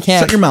mouth. No, we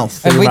can't. Shut your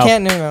mouth. We mouth.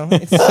 can't. No.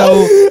 It's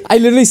so. I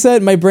literally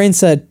said, my brain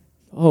said,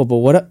 "Oh, but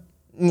what?"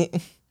 And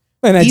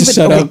I just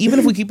shut up. Even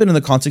if we keep it in the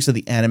context of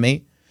the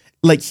anime,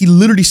 like he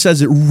literally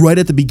says it right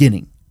at the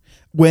beginning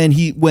when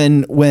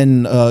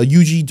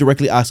Yuji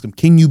directly asks him,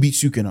 "Can you beat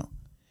Sukino?"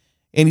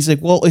 And he's like,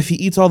 "Well, if he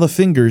eats all the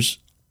fingers,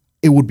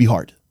 it would be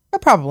hard."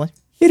 Probably.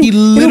 It'll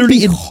literally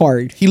be ad-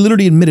 hard. He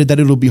literally admitted that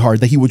it'll be hard,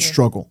 that he would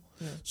struggle.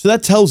 So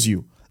that tells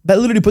you, that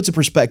literally puts in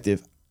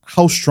perspective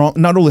how strong,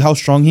 not only how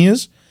strong he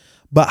is,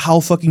 but how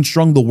fucking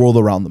strong the world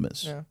around them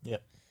is. Yeah.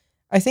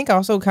 I think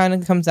also kind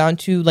of comes down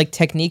to like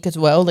technique as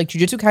well. Like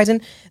Jujutsu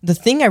Kaisen, the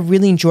thing I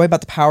really enjoy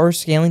about the power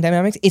scaling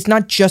dynamics, it's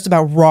not just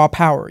about raw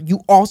power.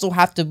 You also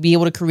have to be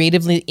able to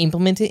creatively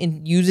implement it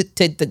and use it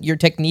to your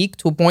technique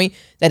to a point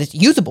that it's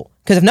usable.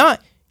 Because if not,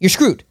 you're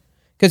screwed.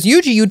 Because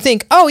Yuji, you'd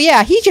think, oh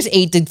yeah, he just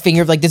ate the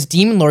finger of like this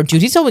demon lord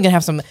juice. He's totally gonna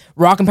have some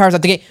rockin' powers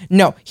at the gate.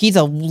 No, he's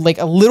a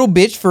little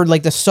bitch for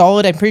like the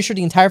solid. I'm pretty sure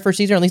the entire first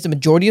season, or at least the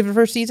majority of the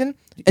first season,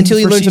 until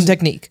he learns some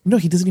technique. No,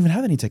 he doesn't even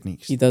have any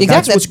techniques. He doesn't.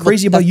 Exactly. That's what's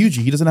crazy about Yuji.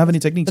 He doesn't have any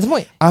techniques. That's the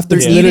point. After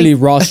It's eating, literally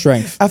raw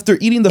strength. after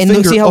eating the And look,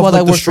 finger see how of well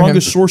like, that the worked for him.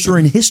 strongest sorcerer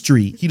in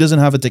history, he doesn't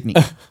have a technique.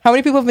 How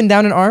many people have been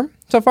down an arm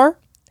so far?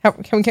 How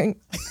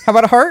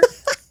about a heart?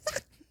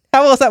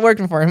 How well has that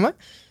working for him? Huh?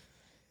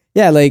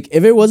 Yeah, like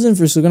if it wasn't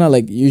for Sukuna,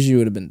 like Yuji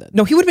would have been dead.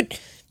 No, he would have been.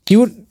 He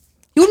would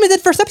He would have been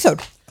dead first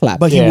episode. clap.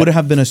 But he Yeah. wouldn't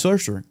have been a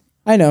sorcerer.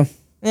 I know.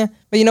 Yeah,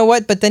 but you know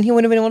what? But then he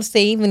wouldn't have been able to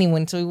save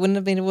anyone, so he wouldn't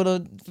have been able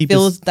to Keep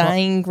fulfill his- his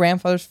dying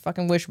grandfather's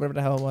fucking wish, whatever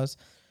the hell it was.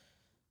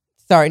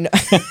 Sorry, no.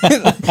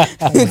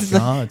 Oh my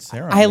God,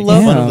 Sarah. I making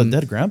love- fun of the Damn.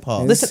 dead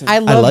grandpa. Listen, I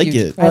love like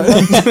Yuji.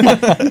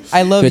 it.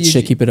 I love Good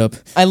shit. Yuji. Keep it up.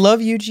 I love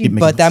Keep Yuji, making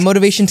but that those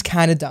motivation's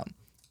kind of dumb.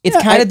 It's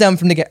Yeah, kind of dumb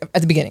from the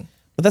at the beginning.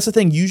 But that's the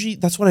thing. Yuji,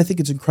 that's what I think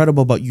is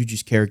incredible about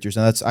Yuji's characters,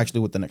 and that's actually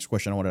what the next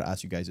question I wanted to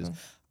ask you guys is: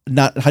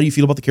 not how do you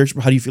feel about the characters,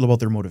 but how do you feel about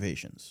their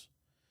motivations?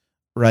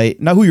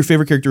 Right? Not who your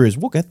favorite character is.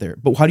 We'll get there,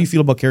 but how do you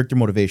feel about character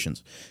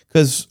motivations?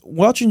 Because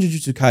watching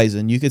Jujutsu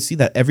Kaisen, you could see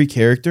that every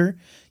character,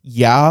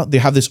 yeah, they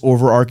have this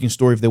overarching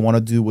story if they want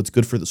to do what's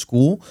good for the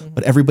school,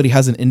 but everybody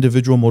has an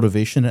individual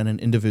motivation and an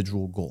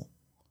individual goal.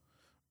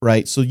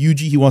 Right, so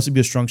Yuji, he wants to be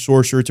a strong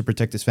sorcerer to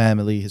protect his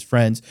family, his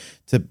friends,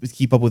 to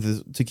keep up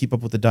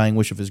with the dying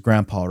wish of his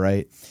grandpa.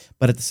 Right,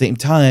 but at the same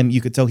time, you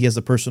could tell he has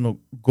a personal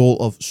goal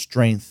of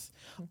strength,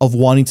 of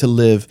wanting to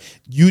live.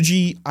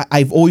 Yuji,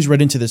 I've always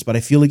read into this, but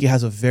I feel like he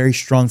has a very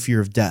strong fear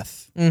of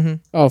death.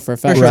 Oh, for a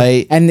fact. sure.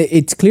 Right. And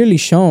it's clearly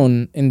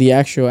shown in the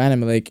actual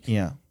anime. Like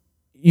Yeah,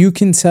 you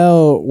can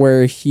tell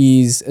where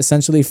he's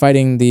essentially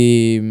fighting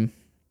the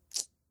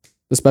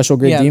special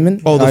great Yeah.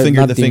 demon. oh, the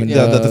finger, not the demon,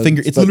 finger, the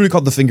finger. It's literally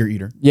called the finger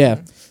eater. Yeah.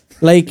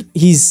 Like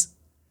he's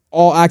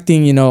all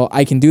acting,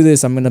 I can do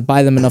this. I'm going to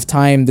buy them enough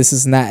time. This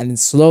is and that. And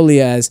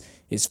slowly as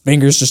his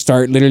fingers just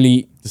start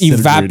literally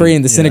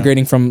evaporating,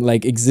 disintegrating from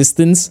like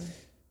existence.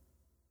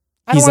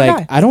 I don't He's wanna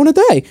like, die. I don't want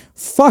to die.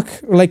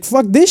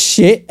 Fuck this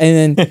shit.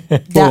 And then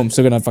boom,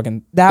 so gonna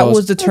fucking. That goes,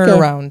 was the "Okay."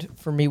 turnaround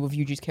for me with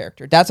Yuji's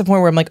character. That's the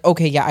point where I'm like,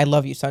 okay, yeah, I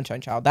love you,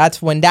 Sunshine Child.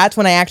 That's when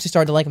I actually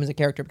started to like him as a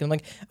character because I'm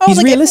like, oh, He's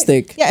like,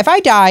 realistic. If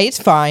I die,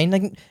 it's fine.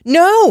 Like,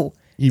 no.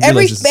 He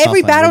Every realizes it's not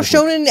fine battle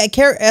really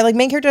quick. shonen like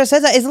main character that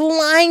says that is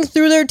lying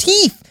through their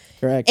teeth,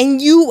 Correct.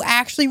 and you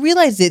actually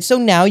realize it. So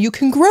now you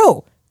can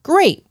grow.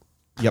 Great.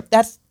 Yep.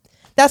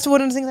 That's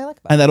one of the things I like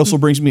about it. And that also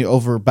brings me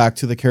over back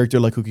to the character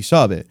like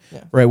Kukisabe,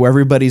 right? Where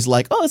everybody's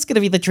like, oh, it's going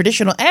to be the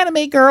traditional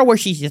anime girl where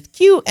she's just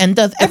cute and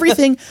does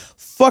everything.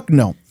 Fuck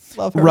no.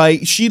 Love her.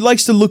 Right? She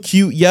likes to look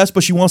cute, yes,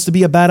 but she wants to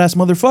be a badass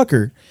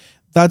motherfucker.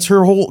 That's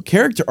her whole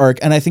character arc.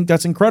 And I think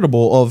that's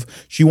incredible of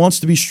she wants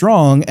to be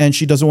strong and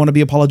she doesn't want to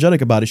be apologetic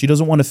about it. She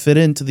doesn't want to fit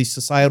into these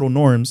societal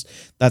norms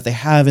that they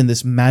have in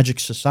this magic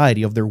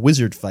society of their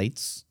wizard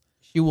fights.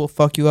 She will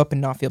fuck you up and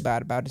not feel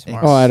bad about it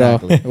tomorrow. Oh, I know.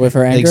 Exactly. With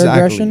her anger Exactly.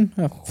 aggression.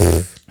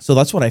 Oh. So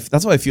that's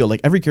how I feel.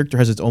 Like every character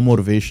has its own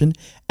motivation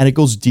and it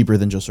goes deeper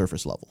than just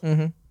surface level.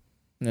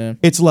 Yeah.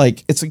 It's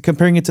like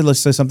comparing it to,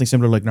 let's say, something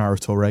similar like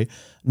Naruto, right?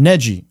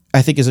 Neji,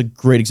 I think, is a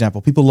great example.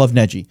 People love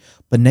Neji,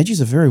 but Neji's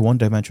a very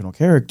one-dimensional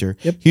character.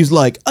 Yep. He's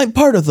like, I'm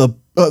part of the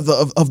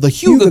Hyuga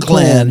Hyuga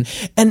clan,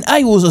 clan. and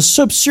I was a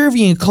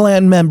subservient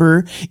clan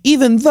member,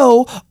 even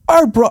though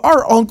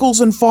our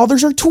uncles and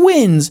fathers are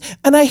twins,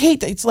 and I hate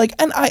that. It's like,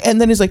 and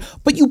then he's like,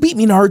 but you beat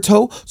me,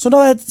 Naruto,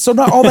 so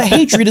now all that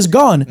hatred is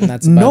gone.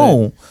 that's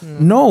about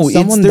no,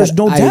 Someone there's that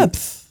no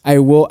depth. I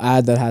will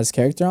add that has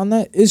character on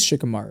that is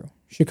Shikamaru.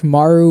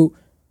 Shikamaru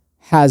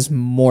has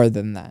more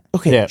than that.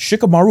 Okay, Yeah.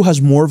 Shikamaru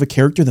has more of a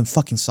character than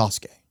fucking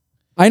Sasuke.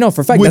 I know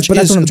for a fact, Which but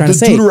that's is what I'm trying the to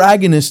say.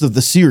 deuteragonist of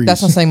the series.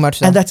 That's not saying much,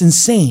 though. And that's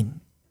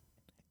insane.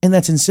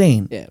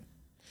 Yeah.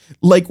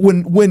 Like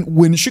when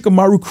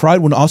Shikamaru cried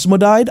when Asuma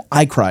died,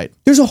 I cried.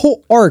 There's a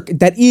whole arc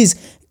that is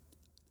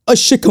a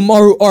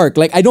Shikamaru arc.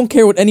 Like, I don't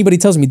care what anybody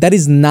tells me. That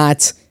is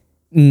not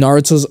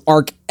Naruto's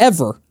arc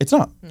ever. It's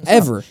not.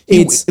 Ever.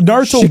 It's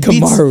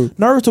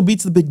Naruto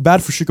beats the big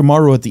bad for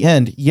Shikamaru at the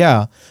end,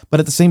 yeah. But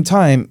at the same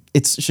time,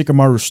 it's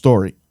Shikamaru's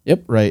story.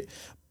 Yep. Right?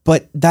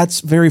 But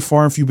that's very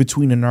far and few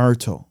between in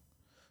Naruto.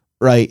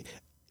 Right?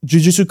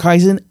 Jujutsu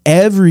Kaisen,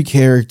 every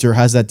character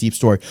has that deep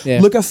story. Yeah.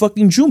 Look at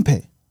fucking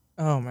Junpei.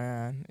 Oh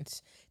man,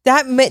 it's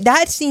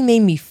that scene made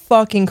me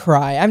fucking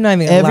cry. I'm not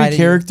even gonna lie Every to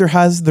character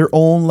has their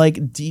own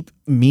like deep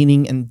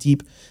meaning and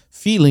deep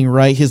feeling,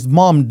 right? His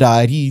mom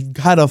died. He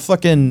had a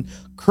fucking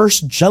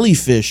cursed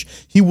jellyfish.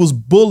 He was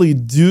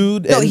bullied,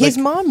 dude. you. No, and, his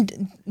like, mom.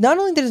 Not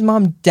only did his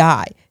mom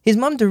die, his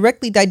mom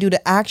directly died due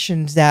to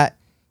actions that,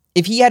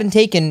 if he hadn't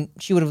taken,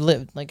 she would have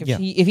lived. Like if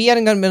he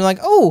hadn't been like,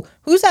 oh,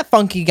 who's that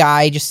funky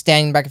guy just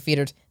standing back at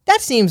feeders?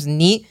 That seems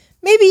neat.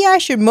 Maybe I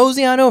should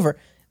mosey on over.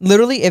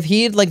 Literally, if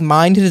he had like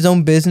minded his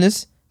own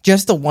business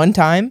just the one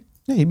time,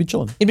 yeah, he'd be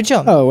chilling. he'd been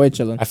chilling. Oh, wait,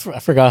 chillin'. I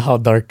forgot how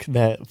dark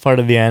that part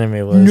of the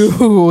anime was.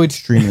 No, it's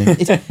Extremely.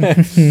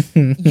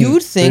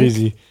 you'd think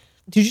Crazy.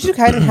 Jujutsu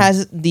Kaisen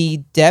has the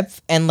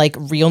depth and like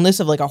realness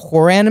of like a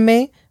horror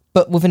anime,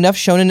 but with enough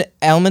shonen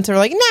elements that are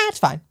like, nah, it's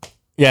fine.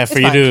 Yeah, for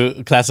It's you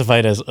to classify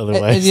it as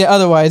otherwise. Yeah,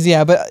 otherwise,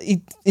 yeah. But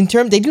in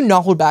terms, they do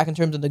not hold back in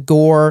terms of the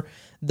gore,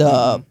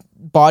 the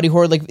body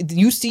horror. Like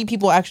you see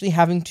people actually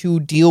having to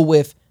deal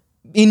with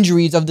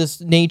injuries of this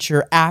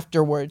nature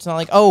afterwards. It's not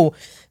like, oh,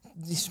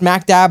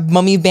 smack dab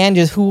mummy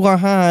bandages, hoo ha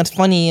ha, it's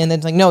funny. And then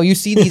it's like, no, you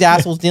see these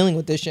assholes dealing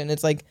with this shit. And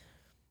it's like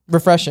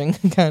refreshing,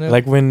 kind of.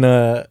 Like when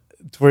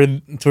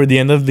toward the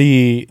end of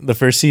the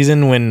first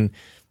season when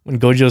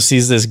Gojo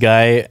sees this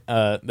guy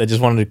that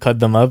just wanted to cut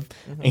them up,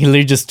 and he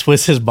literally just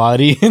twists his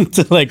body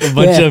into like a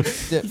bunch of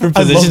different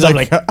positions. I'm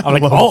like,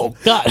 oh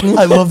god,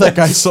 I love that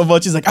guy so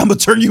much. He's like, I'm gonna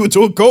turn you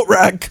into a coat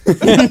rack.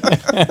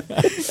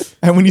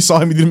 And when he saw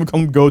him, he didn't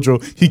call him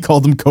Gojo. He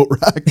called him coat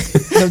rack.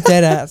 No,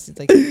 dead ass. It's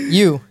like,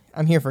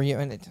 I'm here for you,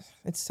 and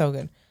it's so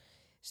good.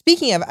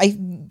 Speaking of,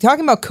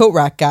 talking about coat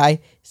rack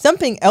guy,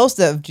 something else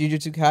of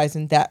Jujutsu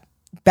Kaisen that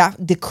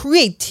the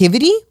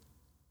creativity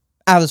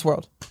out of this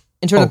world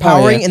in terms of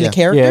powering and the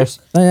characters.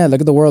 Oh yeah,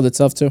 look at the world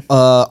itself too.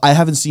 I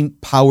haven't seen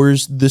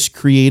powers this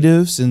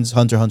creative since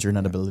Hunter x Hunter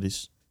Net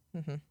abilities.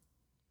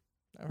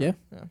 Yeah.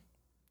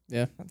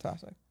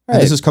 Fantastic.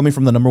 And this is coming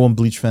from the #1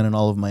 Bleach fan in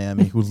all of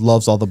Miami, who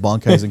loves all the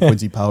Bankais and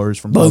Quincy powers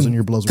from 1,000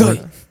 Year Blood's War.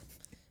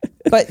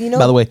 But you know,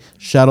 By the way,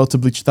 shout out to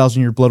Bleach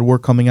 1,000 Year Blood War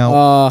coming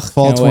out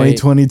fall can't wait.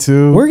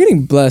 2022. We're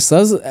getting blessed.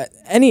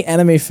 Any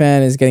anime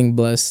fan is getting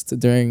blessed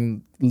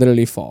during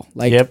literally fall.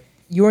 Like, yep.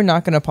 you are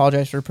not going to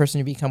apologize for the person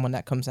you become when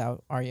that comes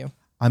out, are you?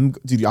 I'm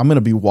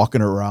gonna be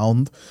walking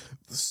around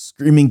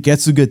screaming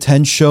Getsuga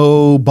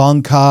Tensho,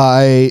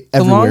 Bankai, As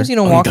everywhere. long as you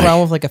don't walk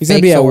around with like a he's fake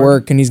gonna be at sword.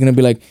 work and he's gonna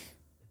be like,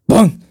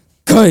 bang,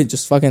 cut,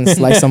 just fucking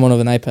slice someone with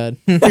an iPad.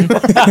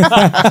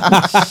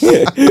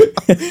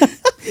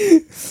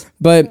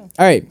 But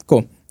all right,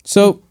 cool.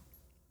 So,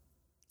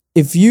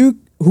 if you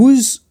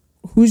who's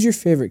your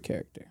favorite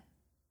character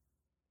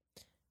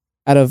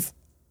out of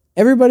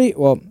everybody?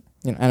 Well,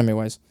 anime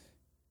wise,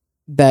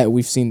 that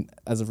we've seen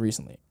as of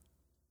recently.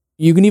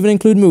 You can even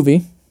include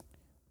movie.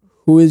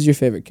 Who is your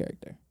favorite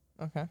character?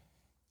 Okay.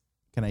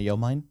 Can I yell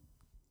mine?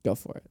 Go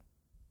for it.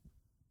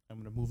 I'm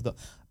gonna move the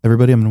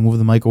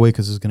mic away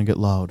because it's gonna get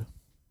loud.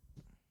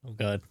 Oh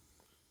god.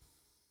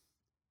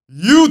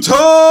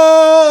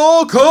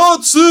 Yuta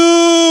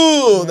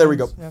Okatsu. There we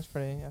go. That's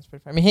pretty fun.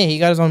 I mean, hey, he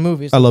got his own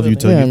movies. I love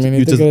Yuta. Yeah, I mean,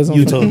 he took it as own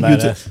Yuta's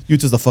badass.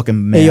 Yuta's the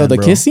fucking man. Hey, yo, the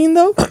bro. kiss scene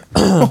though.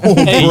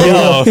 Hey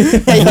yo.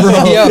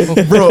 Yo.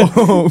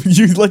 Bro,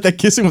 you like that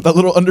kissing with that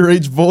little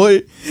underage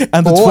boy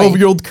and the Boy.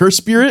 12-year-old curse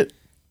spirit?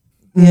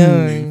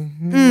 Yeah.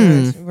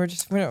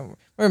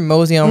 We're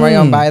moseying on right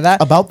on by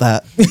that. About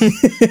that.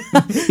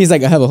 He's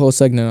like, I have a whole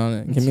segment on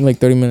it. Give me like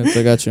 30 minutes.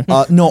 I got you.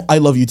 No, I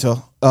love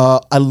Yuta.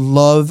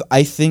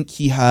 I think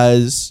he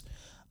has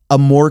a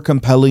more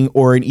compelling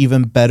or an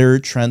even better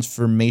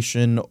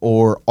transformation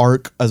or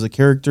arc as a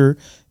character,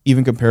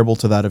 even comparable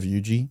to that of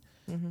Yuji.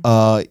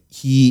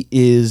 He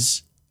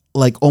is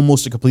like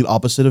almost a complete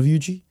opposite of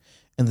Yuji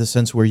in the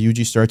sense where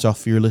Yuji starts off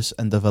fearless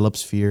and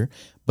develops fear,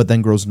 but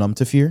then grows numb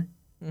to fear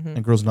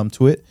and grows numb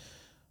to it.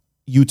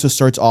 Yuta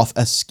starts off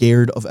as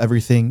scared of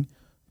everything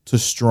to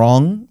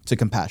strong to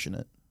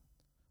compassionate,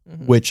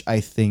 which I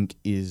think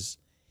is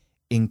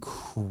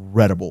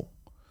incredible,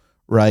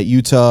 right?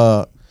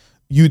 Yuta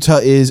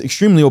is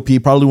extremely OP,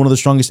 probably one of the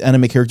strongest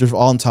anime characters of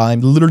all time,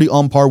 literally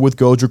on par with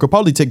Gojo. Could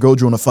probably take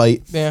Gojo in a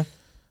fight. Yeah.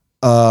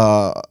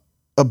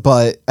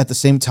 But at the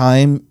same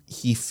time,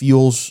 he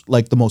feels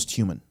like the most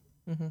human.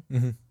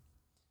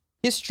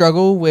 His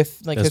struggle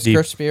with like That's his deep.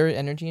 cursed spirit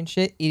energy and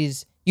shit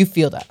is, you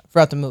feel that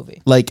throughout the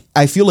movie. Like,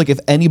 I feel like if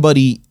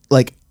anybody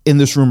like in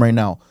this room right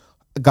now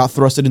got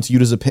thrusted into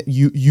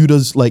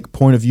Yuta's like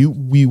point of view,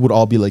 we would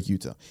all be like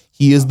Yuta.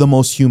 He is the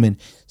most human,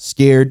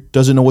 scared,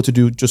 doesn't know what to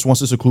do, just wants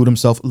to seclude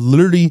himself,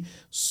 literally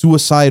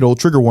suicidal,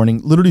 trigger warning,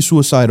 literally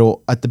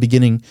suicidal at the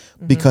beginning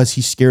because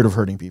he's scared of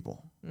hurting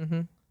people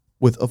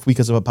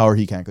because of a power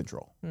he can't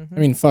control. I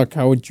mean, fuck.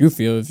 How would you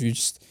feel if you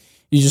just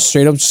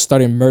straight up just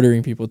started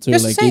murdering people too?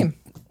 Just Like, the same.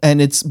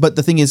 But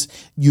the thing is,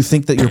 you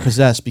think that you're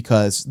possessed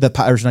because the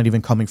power's not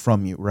even coming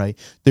from you, right?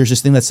 There's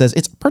this thing that says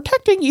it's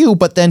protecting you,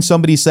 but then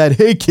somebody said,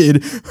 "Hey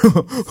kid,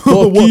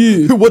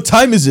 what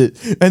time is it?"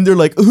 And they're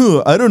like,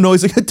 "I don't know."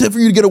 He's like, "It's time for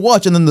you to get a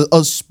watch," and then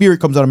a spirit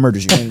comes out and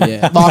murders you.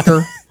 yeah.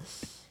 Locker.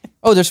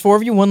 Oh, there's 4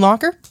 of you, 1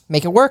 locker?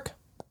 Make it work.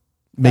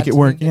 Make it That's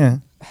work, what you yeah.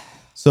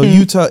 So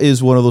Yuta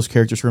is one of those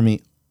characters for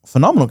me.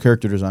 Phenomenal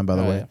character design, by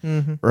the way,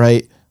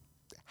 right?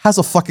 Has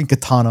a fucking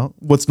katana.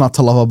 What's not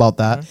to love about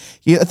that?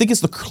 I think it's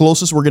the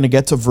closest we're gonna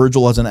get to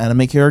Virgil as an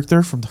anime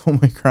character from Devil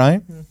May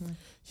Cry.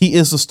 He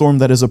is the storm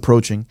that is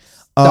approaching.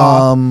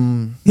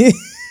 That's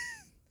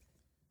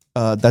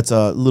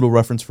a little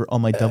reference for all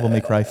my Devil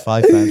May Cry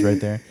 5 fans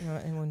right there.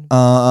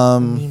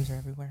 Memes are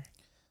everywhere.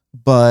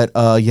 But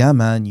yeah,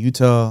 man,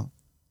 Yuta,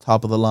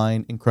 top of the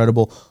line,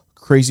 incredible,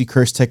 crazy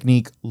curse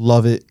technique,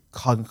 love it.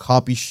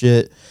 Copy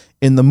shit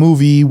in the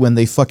movie when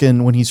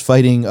he's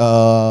fighting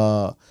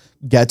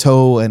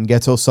Ghetto, and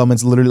Ghetto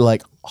summons literally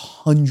like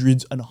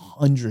hundreds and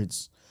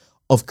hundreds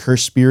of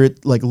cursed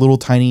spirit, like little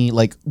tiny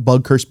like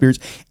bug cursed spirits,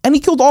 and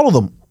he killed all of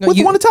them with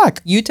one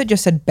attack. Yuta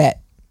just said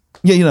bet.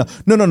 Yeah,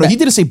 no. He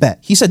didn't say bet.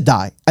 He said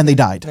die, and they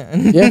died.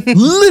 Yeah.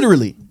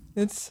 Literally.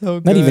 It's so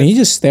good. Not even. He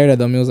just stared at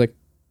them. He was like,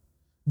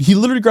 He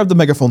literally grabbed the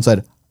megaphone,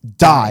 said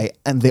die,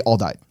 and they all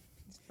died.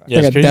 Yeah,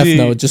 like it's a death crazy.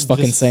 note, just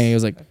fucking saying. He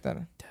was like,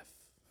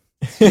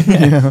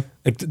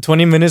 Like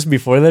 20 minutes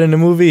before that in the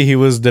movie, he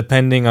was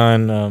depending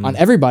on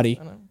everybody.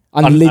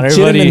 On On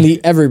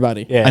legitimately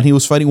everybody. Yeah. And he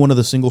was fighting one of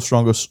the single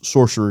strongest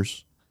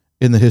sorcerers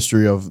in the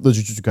history of the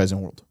Jujutsu Kaisen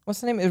world.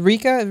 What's the name?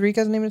 Rika?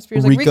 Rika's the name of the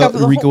spirit?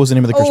 Rika was the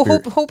name of the cursed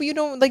spirit. Hope you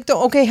don't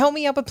okay, help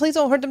me out, but please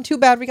don't hurt them too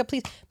bad, Rika,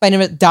 please. But I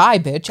never die,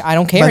 bitch. I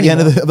don't care By the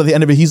anymore.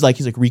 end of it, he's like,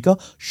 Rika,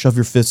 shove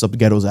your fists up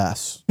Ghetto's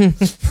ass.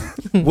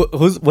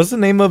 What's the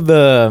name of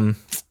the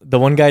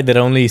one guy that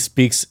only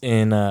speaks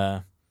in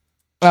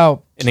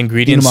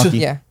ingredients? Inumaki.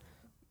 Yeah.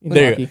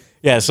 There. Inumaki.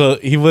 Yeah, so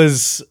he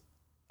was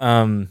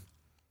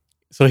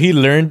so he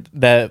learned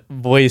that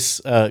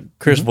voice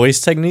curse voice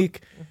technique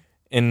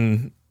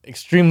in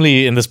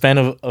the span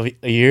of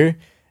a year,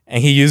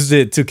 and he used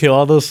it to kill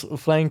all those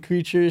flying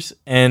creatures.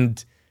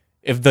 And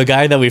if the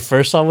guy that we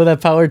first saw with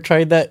that power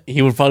tried that,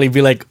 he would probably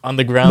be like on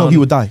the ground. No, he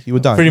would die.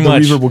 Pretty the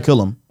much. Reaver will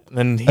kill him.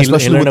 And he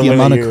Especially learned with the that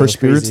amount when of he cursed was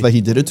spirits crazy. that he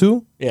did it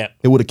to, Yeah.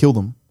 it would have killed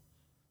him.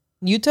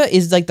 Yuta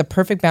is like the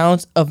perfect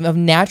balance of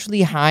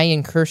naturally high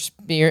in cursed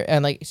spirit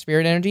and like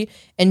spirit energy,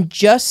 and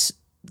just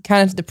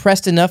kind of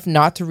depressed enough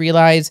not to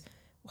realize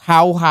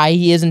how high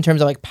he is in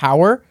terms of like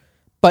power.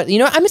 But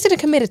I'm just gonna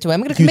commit it to it.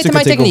 I'm gonna commit to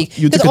my technique.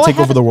 You could take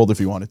over the world if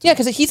you wanted to. Yeah,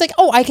 because he's like,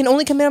 oh, I can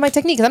only commit on my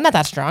technique because I'm not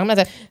that strong. I'm not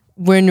that.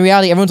 Where in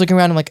reality, everyone's looking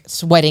around and like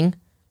sweating.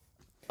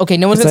 Okay,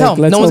 no one's It's gonna like, tell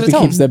him. let's No one's hope he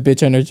gonna tell keeps him. that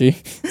bitch energy.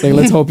 It's like,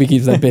 let's hope he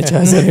keeps that bitch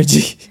ass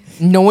energy.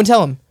 No one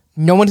tell him.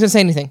 No one's gonna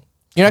say anything.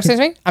 You're not gonna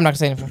say anything. I'm not gonna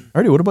say anything.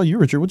 Alrighty, what about you,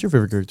 Richard? What's your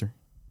favorite character?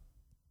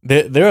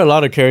 There are a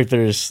lot of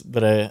characters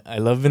that I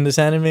love in this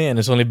anime, and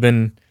it's only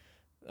been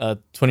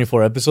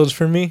 24 episodes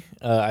for me.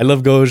 I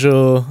love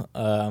Gojo.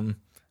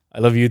 I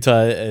love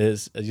Yuta,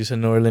 as you said,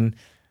 Norland.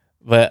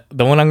 But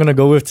the one I'm gonna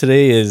go with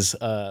today is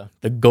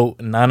the GOAT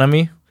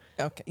Nanami.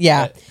 Okay.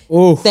 Yeah.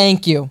 Oh,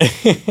 Thank you.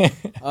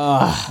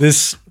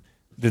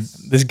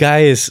 This guy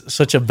is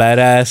such a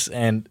badass,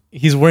 and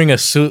he's wearing a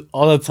suit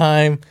all the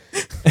time.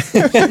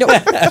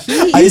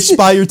 I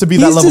aspire to be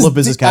that level of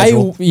business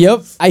casual.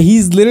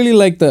 He's literally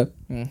like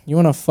you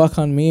want to fuck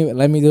on me?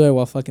 Let me do it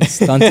while fucking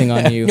stunting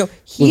on you No,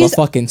 with he's a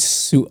fucking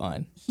suit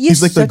on.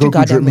 He's like the such a Goku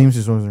goddamn drip mood. memes.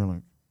 He's always there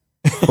like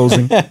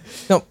posing.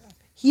 No,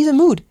 he's a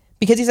mood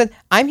because he said,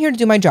 "I'm here to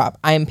do my job.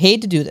 I am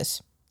paid to do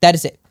this. That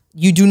is it.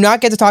 You do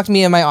not get to talk to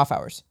me in my off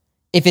hours.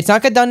 If it's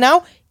not get done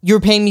now, you're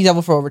paying me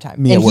double for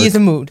overtime." Me and at he is work.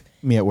 a mood.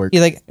 Me at work.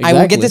 He's like, "I will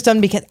get Exactly. this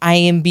done because I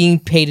am being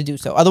paid to do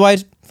so.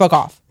 Otherwise, fuck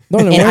off." No,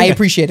 and I weren't-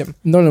 appreciate him.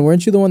 Nolan,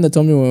 weren't you the one that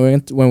told me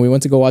when we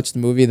went to go watch the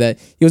movie that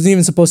he wasn't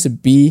even supposed to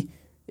be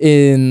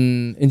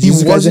in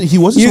Jujutsu wasn't- Kaisen? he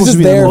wasn't supposed just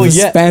to be in the there movie.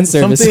 for fan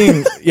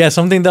service.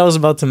 Something that I was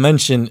about to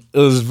mention. It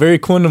was very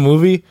cool in the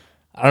movie.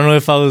 I don't know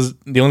if I was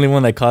the only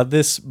one that caught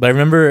this, but I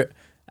remember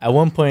at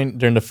one point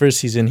during the first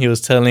season, he was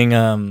telling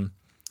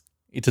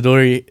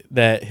Itadori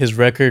that his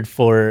record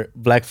for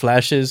Black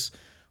Flashes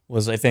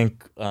was, I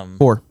think,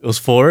 4. It was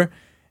 4.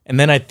 And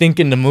then I think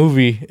in the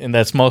movie, in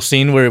that small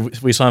scene where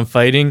we saw him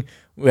fighting,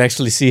 we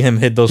actually see him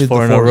hit those Hit the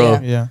 4 in a four, row.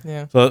 Yeah.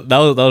 Yeah. So that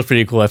was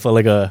pretty cool. I felt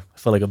like a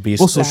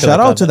beast. Also, Until I shout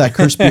caught out to that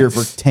cursed spirit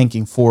for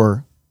tanking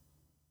four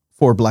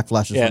Black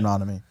Flashes Yeah. from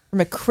Nanami.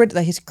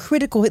 From his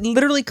critical,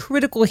 literally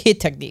critical hit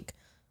technique.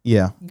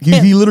 Yeah.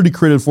 He literally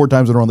critted 4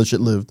 times in a row and the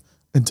shit lived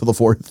until the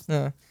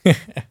 4th.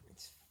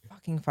 It's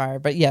fucking fire.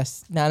 But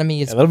yes,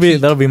 Nanami is.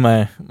 that'll be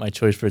my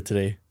choice for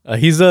today.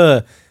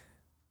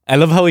 I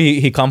love how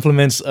he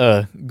compliments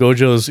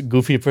Gojo's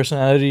goofy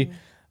personality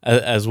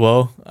as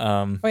well.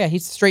 Oh yeah,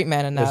 he's a straight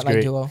man in That's that like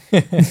great. duo.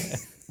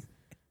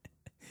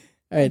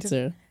 All right,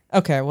 sir.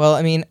 Okay, well,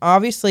 I mean,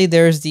 obviously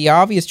there's the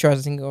obvious choice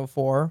I can go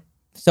for.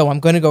 So I'm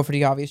going to go for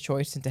the obvious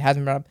choice since it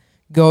hasn't been brought up.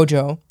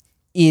 Gojo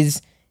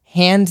is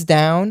hands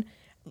down.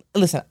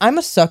 Listen, I'm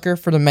a sucker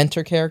for the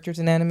mentor characters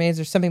in animes.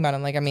 There's something about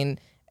them. Like, I mean,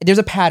 there's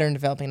a pattern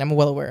developing. I'm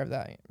well aware of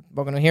that.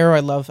 Boku no Hero, I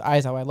love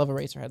Aizawa. I love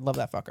Eraserhead. I love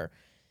that fucker.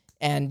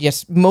 And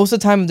yes, most of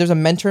the time there's a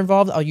mentor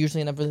involved. I'll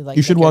usually end up really like.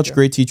 You should that watch character.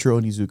 Great Teacher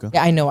Onizuka.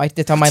 Yeah, I know.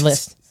 It's on my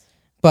list.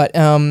 But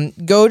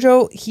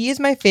Gojo, he is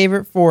my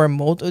favorite for a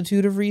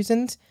multitude of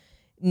reasons.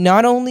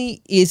 Not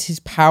only is his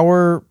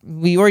power,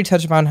 we already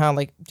touched upon how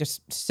like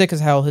just sick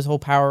as hell his whole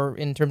power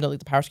in terms of like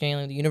the power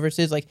scaling of the universe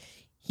is. Like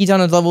he's on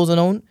a level of his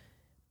own,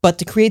 but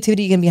the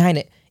creativity again behind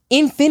it,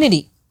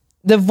 infinity,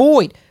 the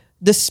void,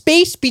 the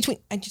space between.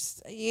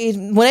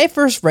 When I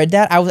first read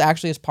that, I was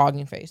actually just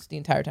pogging face the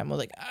entire time. I was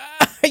like,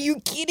 "Are you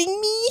kidding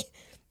me?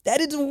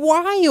 That is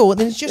wild!"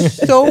 And it's just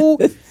so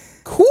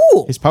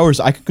cool. His powers,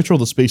 I can control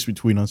the space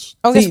between us.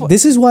 Oh, See,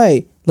 this is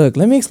why. Look,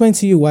 let me explain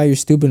to you why you're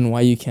stupid and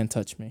why you can't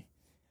touch me.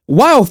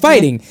 Wow,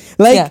 fighting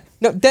like yeah,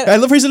 no, that, I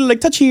love how he's like,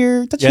 touch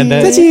here, touch Yeah, here.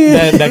 and Touch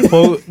here. that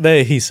quote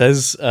that he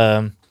says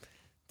to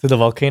the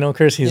volcano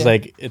curse, he's Yeah.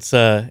 like,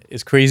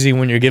 it's crazy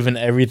when you're given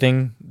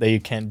everything that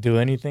you can't do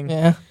anything.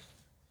 yeah.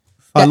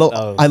 I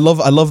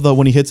love the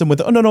when he hits him with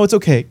the, oh no it's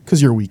okay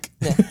because you're weak.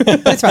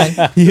 It's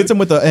fine. He hits him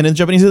with the, and in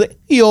Japanese he's like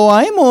yo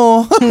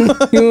aimo.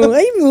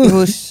 It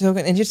was so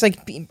good, and just like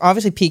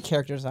obviously peak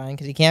character design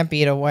because you can't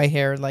beat a white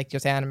hair like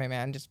just anime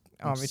man, just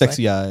obviously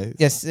Sexy eyes.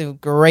 just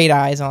great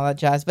eyes and all that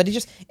jazz. But he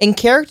just in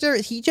character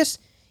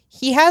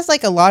he has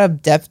like a lot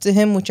of depth to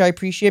him, which I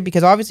appreciate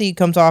because obviously he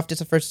comes off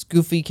just a first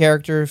goofy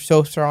character,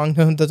 so strong,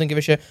 doesn't give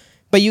a shit.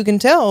 But you can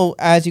tell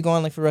as you go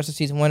on like for the rest of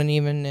season 1 and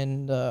even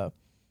in the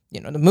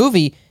the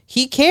movie,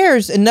 he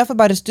cares enough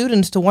about his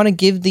students to want to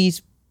give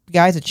these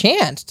guys a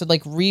chance to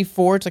like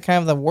reforge the kind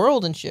of the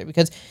world and shit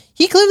because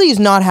he clearly is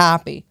not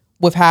happy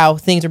with how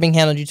things are being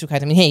handled in Jujutsu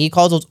Kaisen. I mean, hey, he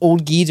calls those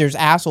old geezers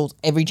assholes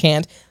every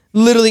chance,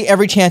 literally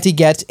every chance he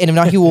gets, and if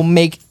not, he will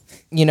make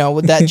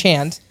with that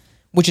chance,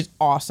 which is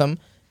awesome.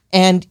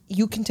 And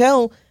you can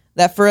tell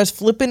that for as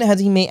flippant as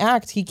he may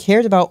act, he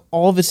cares about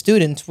all of his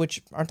students,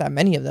 which aren't that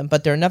many of them,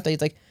 but they're enough that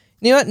he's like,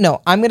 you know what?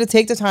 No, I'm going to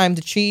take the time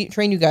to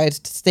train you guys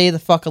to stay the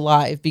fuck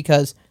alive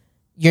because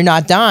you're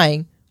not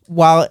dying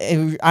while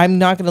I'm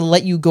not going to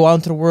let you go out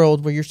into the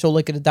world where you're so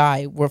likely to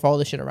die with all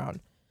this shit around.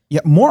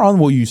 Yeah, more on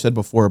what you said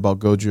before about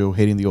Gojo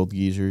hating the old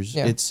geezers.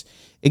 Yeah.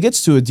 It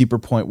gets to a deeper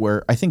point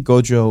where I think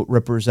Gojo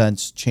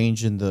represents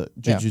change in the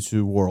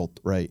Jujutsu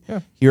world, right? Yeah.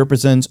 He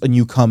represents a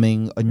new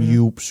coming, a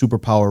new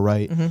superpower,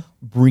 right?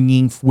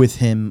 Bringing with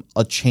him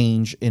a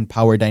change in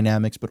power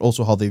dynamics, but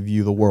also how they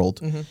view the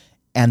world.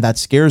 And that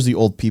scares the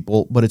old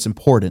people, but it's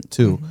important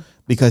too.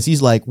 Because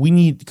he's like,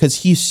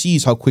 because he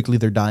sees how quickly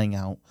they're dying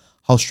out,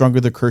 how stronger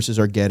the curses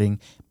are getting,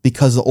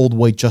 because the old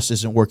way just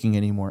isn't working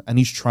anymore. And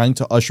he's trying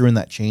to usher in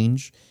that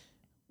change,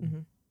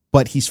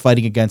 but he's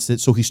fighting against it.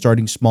 So he's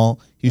starting small,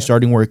 he's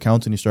starting where it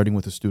counts, and he's starting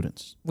with the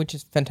students. Which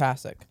is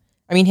fantastic.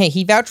 I mean, hey,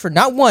 he vouched for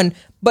not one,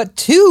 but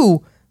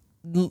two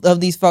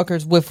of these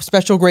fuckers with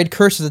special grade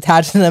curses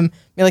attached to them.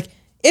 Be like,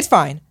 it's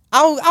fine.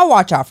 I'll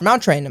watch out for them. I'll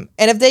train them.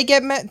 And if they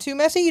get too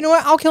messy, you know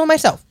what? I'll kill them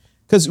myself.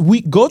 Because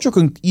Gojo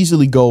can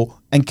easily go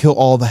and kill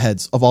all the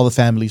heads of all the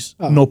families,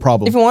 no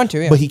problem. If you want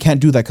to, yeah. But he can't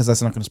do that because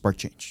that's not going to spark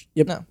change.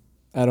 Yep. No.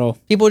 At all.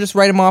 People just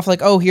write him off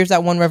like, oh, here's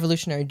that one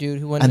revolutionary dude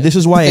who went. And this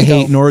is why I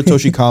hate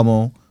Noritoshi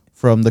Kamo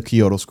from the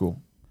Kyoto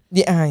school.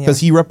 Yeah. Because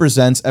he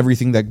represents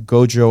everything that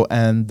Gojo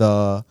and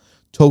the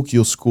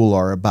Tokyo school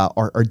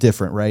are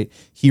different, right?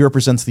 He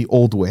represents the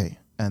old way,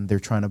 and they're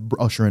trying to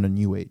usher in a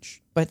new age.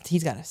 But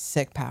he's got a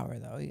sick power,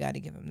 though. You got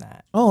to give him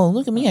that. Oh,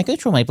 look at me. I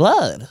control my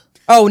blood.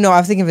 Oh, no, I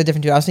was thinking of a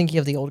different dude. I was thinking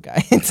of the old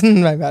guy. It's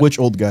my bad. Which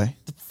old guy?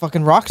 The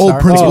fucking rock star.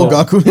 Principal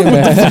Gaku.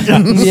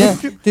 Yeah.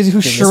 Dude who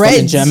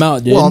shreds. Gem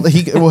out, dude.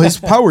 Well, his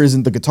power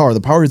isn't the guitar.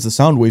 The power is the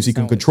sound waves he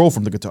can control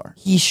from the guitar.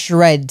 He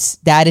shreds.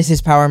 That is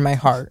his power in my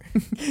heart.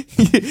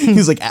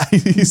 he's like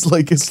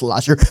a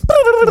slasher.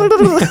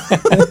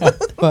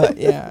 But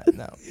yeah,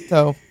 no.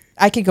 So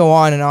I could go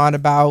on and on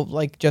about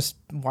like just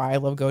why I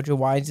love Gojo,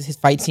 why his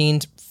fight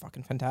scenes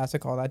fucking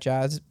fantastic, all that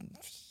jazz.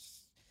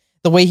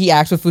 The way he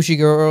acts with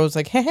Fushiguro is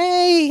like,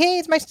 hey,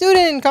 it's my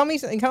student. Call me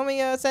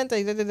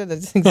Sensei.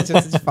 It's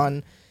just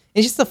fun.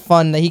 It's just the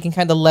fun that he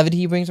can the levity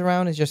he brings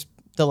around is just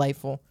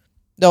delightful.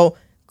 Though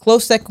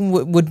close second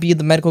would be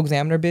the medical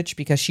examiner bitch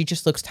because she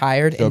just looks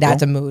tired and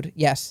that's a mood.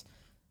 Yes.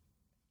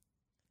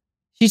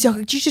 She's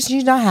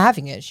not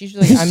having it. She's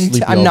like,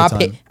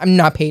 I'm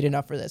not paid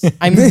enough for this.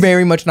 I'm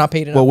very much not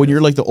paid enough. Well, when you're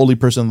like the only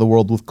person in the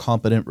world with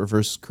competent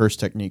reverse curse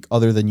technique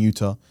other than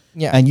Yuta.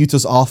 Yeah. And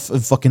Yuta's off in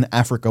fucking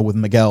Africa with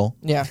Miguel.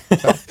 Yeah.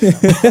 So,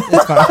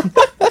 it's fine.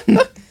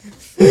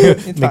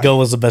 Miguel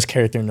was the best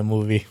character in the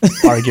movie.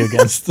 Argue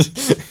against.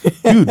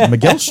 Dude,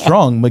 Miguel's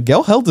strong.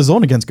 Miguel held his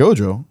own against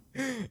Gojo.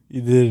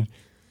 He did.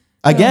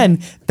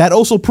 Again, that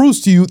also proves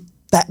to you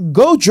that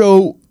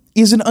Gojo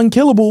isn't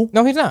unkillable.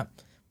 No, he's not.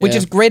 Which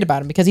is great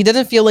about him because he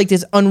doesn't feel like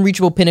this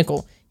unreachable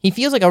pinnacle. He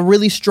feels like a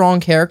really strong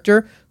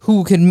character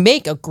who can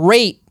make a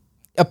great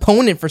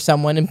opponent for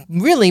someone and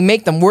really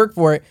make them work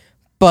for it.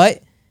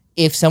 But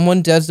if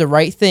someone does the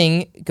right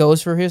thing,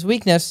 goes for his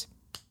weakness,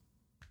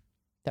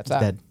 that's that.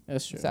 Dead.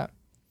 That's true. That's that.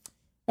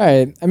 All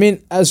right. I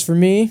mean, as for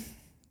me,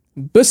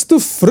 best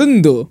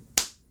friendo.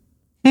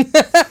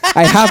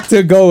 I have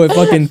to go with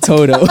fucking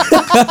Toto.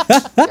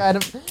 God,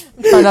 I'm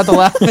trying not to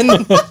laugh.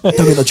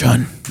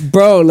 Tomino-chan.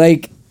 Bro,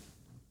 like,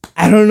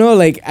 I don't know.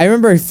 Like, I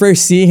remember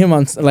first seeing him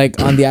on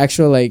the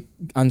actual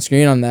on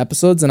screen on the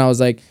episodes, and I was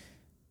like,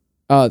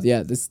 oh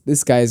yeah,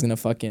 this guy is gonna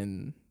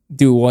fucking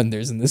do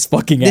wonders in this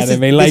fucking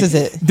anime.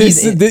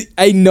 This is it.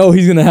 I know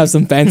he's gonna have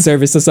some fan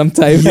service of some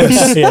type.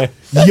 Yes,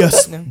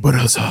 yes,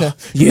 brother.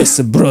 Yes,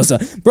 brother.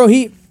 Bro,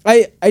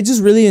 I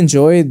just really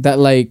enjoyed that.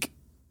 Like,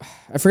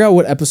 I forgot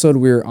what episode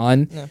we were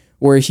on,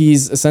 where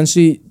he's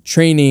essentially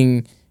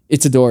training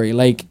Itadori.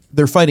 Like,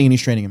 they're fighting and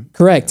he's training him.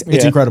 Correct.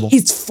 It's incredible.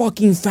 It's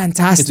fucking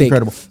fantastic. It's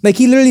incredible. Like,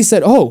 he literally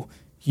said, "Oh,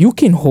 you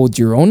can hold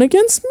your own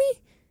against me?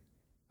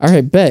 All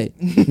right, bet.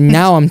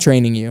 Now I'm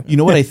training you." You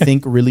know what I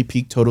think really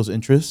piqued Toto's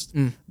interest?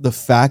 The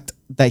fact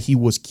that he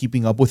was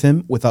keeping up with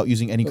him without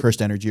using any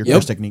cursed energy or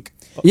cursed technique.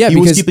 Yeah, he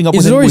was because keeping up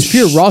with him Itadori with is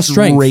pure raw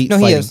strength. straight No,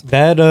 he fighting. is.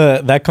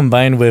 That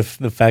combined with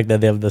the fact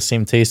that they have the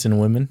same taste in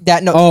women.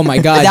 Oh my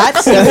God. That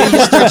scene where he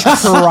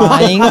starts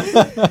crying.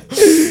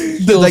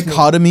 The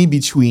dichotomy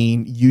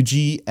between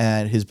Yuji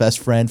and his best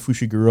friend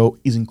Fushiguro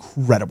is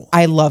incredible.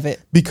 I love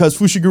it. Because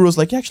Fushiguro's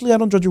like, actually, I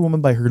don't judge a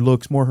woman by her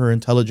looks, more her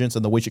intelligence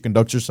and the way she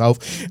conducts herself.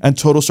 And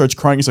Toto starts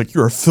crying. He's like,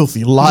 you're a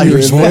filthy liar.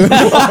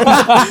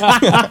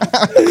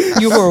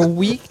 You are a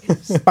weak,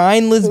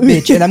 spineless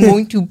bitch, and I'm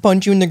going to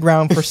punch you in the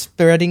ground for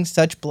spreading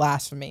such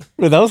blasphemy.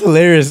 Bro, that was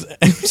hilarious.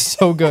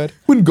 So good.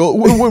 when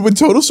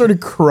Toto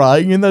started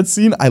crying in that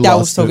scene, I That lost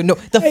was so it. good. No,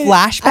 the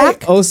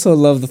flashback. I also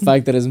love the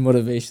fact that his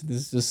motivation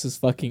is just his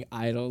fucking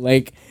idol.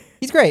 Like,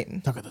 He's great.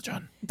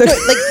 John. No,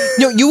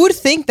 like you would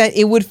think that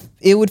it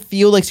would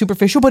feel like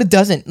superficial, but it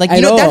doesn't. Like I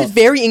you know that know. is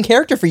very in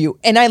character for you,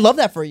 and I love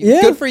that for you.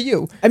 Yeah. Good for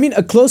you. I mean,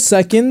 a close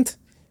second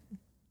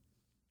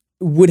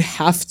would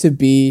have to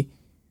be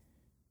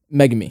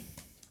Megumi.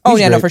 Oh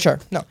He's yeah, no, great. for sure.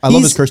 No, I love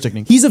He's- his curse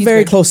technique. He's a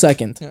very great. close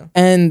second, Yeah.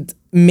 and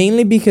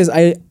mainly because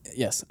I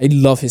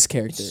love his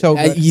character. So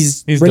good.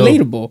 He's He's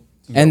relatable,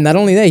 and not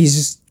only that, he's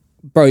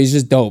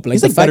just dope. Like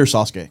He's the like better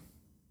fact- Sasuke.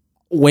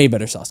 way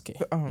better Sasuke,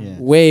 Yeah.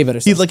 way better.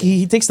 Sasuke. He's like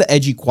he takes the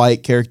edgy,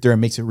 quiet character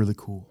and makes it really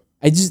cool.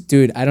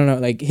 Dude, I don't know.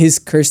 Like his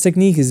curse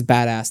technique is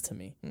badass to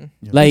me.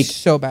 Like, he's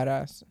so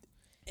badass.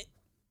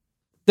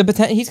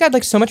 He's got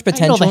like so much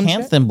potential. and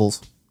shit.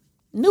 thimbles.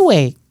 No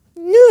way.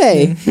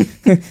 hey.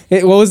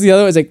 What was the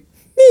other one? It's like,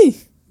 me.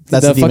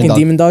 That's the the demon fucking dog.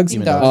 demon dogs.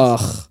 Demon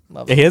dogs. Ugh.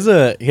 Love Yeah,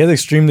 it. he has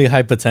extremely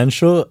high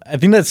potential. I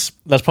think that's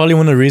probably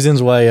one of the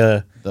reasons why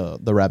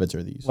The rabbits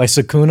are these. why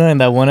Sukuna in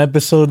that one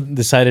episode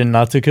decided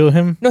not to kill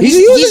him. No, He was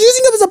just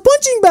using them as a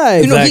punching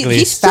bag. you know, Exactly.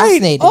 he's Straight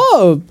fascinated.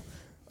 up.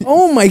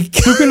 Oh my god.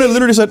 Sukuna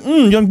literally said,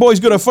 young boy's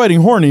good at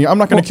fighting, horny. I'm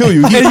not going to kill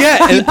you.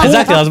 Yeah,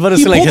 exactly. I was about to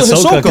he say like pulled a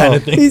Hisoka Hisoka. kind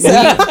of thing. He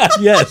said,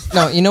 Yes.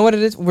 No, you know what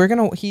it is?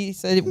 He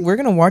said we're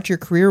gonna watch your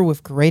career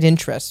with great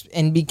interest,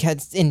 and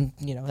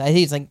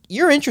he's like,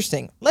 you're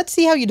interesting. Let's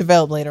see how you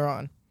develop later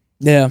on.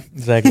 yeah.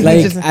 Exactly.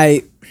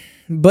 Like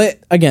but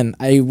again,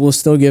 I will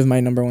still give my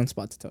number one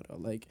spot to Toto.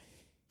 Like,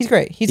 He's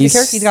great. He's He's- the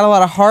character. He's got a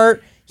lot of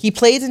heart. He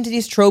plays into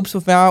these tropes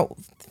without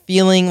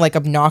feeling like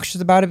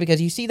obnoxious about it,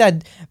 because you see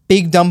that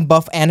big dumb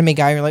buff anime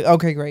guy, and you're like,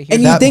 okay, great.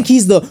 and here's you think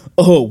he's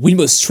we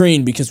must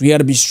train because we got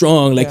to be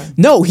strong. Like, Yeah.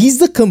 no, he's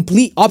the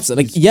complete opposite.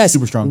 Like, yes,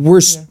 super strong.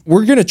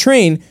 We're gonna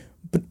train,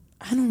 but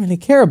I don't really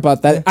care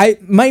about that.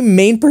 My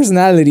main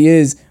personality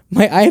is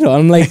my idol.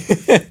 I'm like,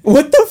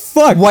 what the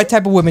fuck? what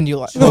type of women do you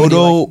like? Women do you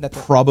Toto like? That's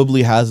it.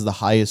 probably has the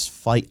highest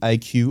fight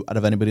IQ out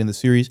of anybody in the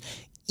series,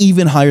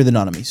 even higher than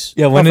Nanami's.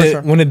 Yeah, when for it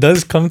sure. when it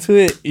does come to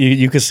it,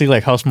 you can see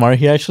like how smart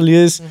he actually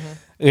is.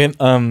 And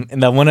in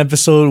that one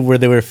episode where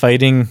they were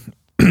fighting,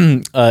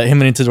 him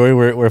and Itadori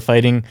were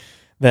fighting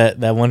that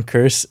one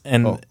curse,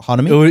 and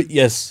Hanami?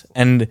 yes,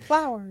 and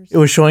Flowers. it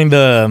was showing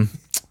the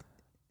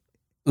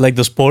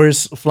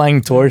spores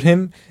flying toward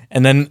him,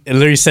 and then it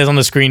literally says on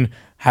the screen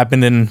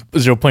happened in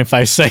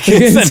 0.5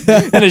 seconds,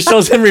 and it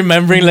shows him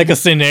remembering like a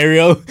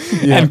scenario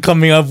and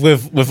coming up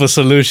with a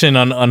solution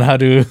on how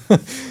to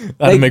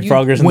make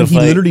progress in When the he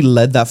fight. literally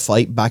led that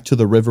fight back to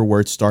the river where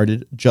it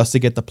started just to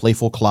get the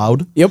playful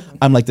cloud. Yep.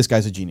 I'm like, this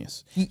guy's a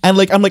genius. And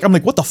I'm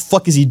like, what the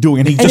fuck is he doing?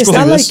 And he And just it's goes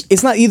not like like this.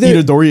 it's not either.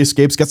 Itadori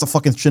escapes, gets the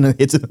fucking chin and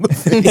hits it in the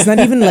face. It's not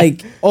even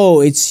like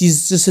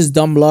he's just his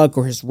dumb luck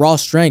or his raw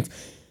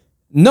strength.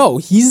 No,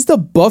 he's the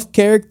buff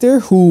character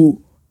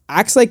who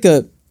acts like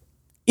a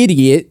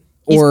idiot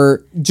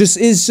or just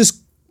is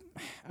just.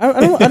 I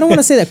don't want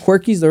to say that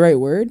quirky is the right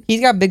word.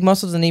 He's got big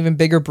muscles and an even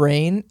bigger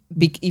brain,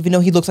 even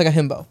though he looks like a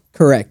himbo.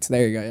 Correct.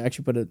 There you go. You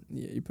actually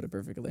you put it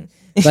perfectly.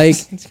 Like,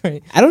 It's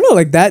great. I don't know,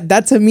 like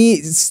that to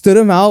me stood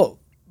him out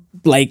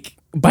like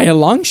by a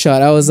long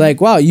shot. I was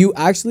like, wow, you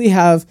actually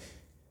have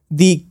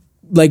the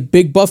like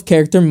big buff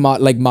character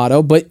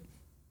motto, but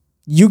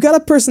you got a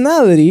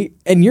personality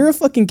and you're a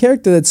fucking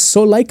character that's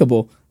so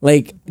likable.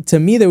 Like, to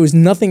me, there was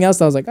nothing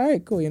else. I was like, all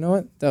right, cool. You know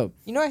what? Dope.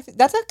 You know,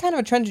 that's a kind of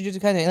a trend to Jujutsu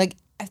Kaisen. Like,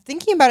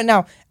 thinking about it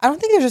now, I don't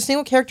think there's a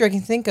single character I can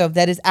think of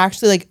that is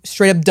actually like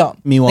straight up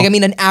dumb. Miwa. Like, I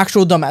mean, an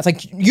actual dumbass. Like,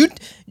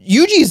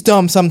 Yuji's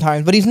dumb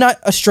sometimes, but he's not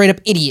a straight up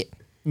idiot.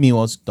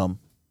 Miwa's dumb.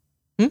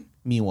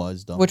 Miwa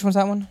is dumb. Which one's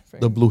that one?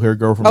 The blue haired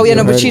girl from Oh yeah,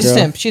 no, but Haired she's a girl.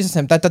 simp. She's a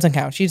simp. That doesn't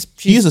count. She's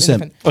She is a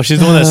simp. independent. Oh, she's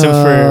the one that simps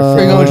for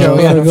Gojo,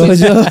 yeah, no,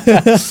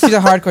 Gojo. She's a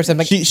hardcore simp.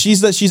 Like,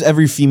 she's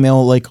every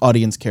female like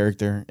audience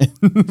character.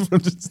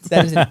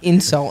 that is an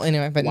insult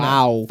anyway. But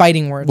Wow. no,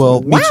 fighting words.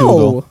 Well, me too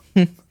though.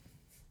 Wow.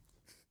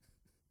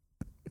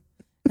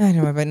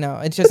 Anyway, but no,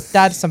 it's just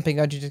that's something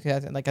I just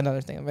like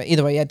another thing. But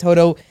either way, yeah,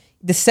 Toto,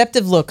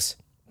 deceptive looks,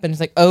 but it's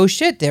like, oh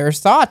shit, there's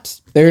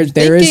thoughts There is.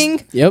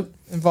 thinking. Yep.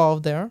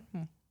 involved there.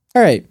 All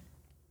right.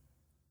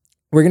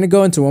 We're going to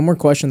go into one more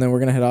question, then we're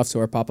going to head off to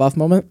our pop-off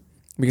moment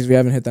because we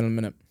haven't hit that in a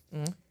minute.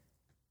 Mhm.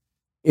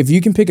 If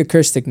you can pick a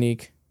curse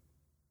technique,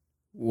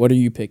 what are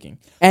you picking?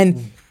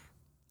 And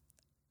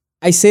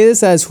I say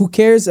this as who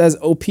cares, as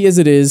OP as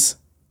it is,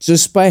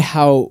 just by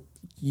how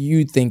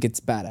you think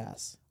it's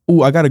badass.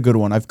 Ooh, I got a good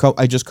one. I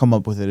just come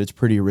up with it. It's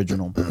pretty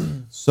original.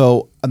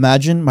 So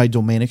imagine my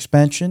domain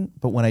expansion,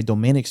 but when I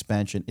domain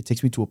expansion, it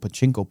takes me to a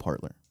pachinko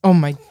parlor. Oh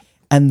my.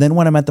 And then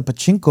when I'm at the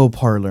pachinko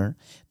parlor,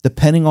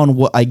 depending on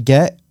what I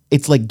get,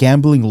 it's like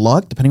gambling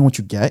luck. Depending on what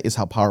you get is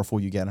how powerful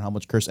you get and how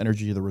much curse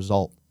energy is the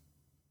result.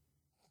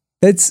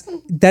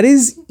 That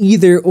is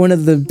either one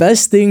of the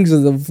best things or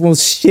the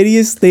most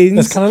shittiest things.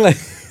 That's kind of like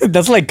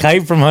that's like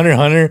Kite from Hunter x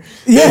Hunter.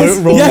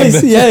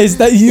 Yes.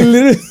 That you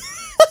literally.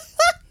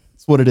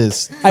 That's what it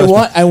is. I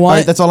want. All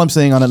right, that's all I'm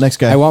saying on it. Next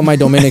guy. I want my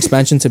domain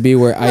expansion to be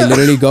where I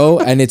literally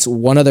go and it's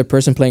one other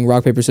person playing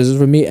rock paper scissors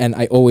with me, and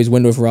I always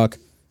win with rock.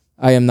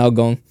 I am now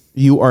gone.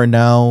 You are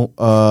now.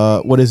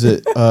 What is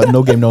it?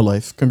 No game, no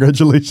life.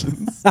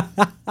 Congratulations.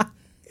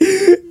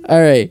 All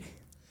right.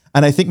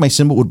 And I think my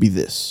symbol would be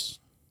this.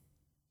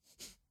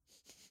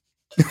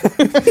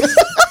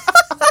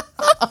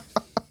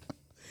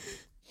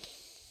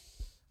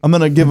 I'm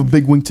gonna give a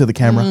big wink to the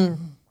camera.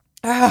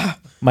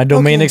 My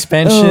domain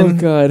expansion.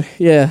 Oh god,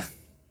 yeah.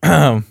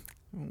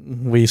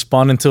 We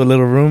spawn into a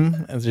little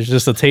room and there's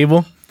just a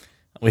table.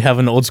 We have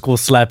an old school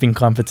slapping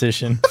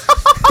competition.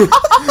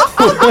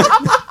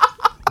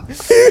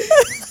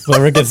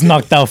 Whoever gets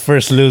knocked out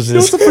first loses. You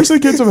know what's the first thing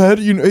that gets in my head?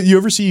 You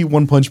ever see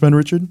One Punch Man,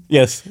 Richard?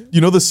 Yes. You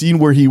know the scene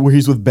where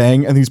he's with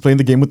Bang and he's playing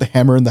the game with the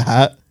hammer and the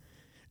hat?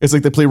 It's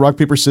like they play rock,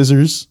 paper,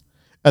 scissors,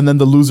 and then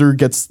the loser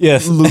gets.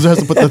 Yes. The loser has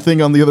to put the thing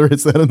on the other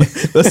his head, and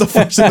that's the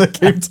first thing that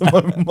came to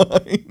my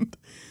mind.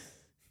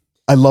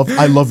 I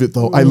love it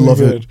though. I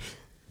love it.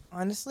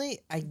 Honestly,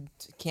 I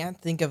can't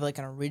think of like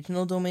an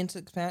original domain to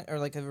expand or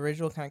like an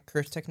original kind of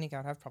curse technique. I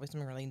would have probably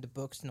something relating to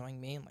books, knowing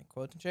me, and like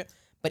quotes and shit.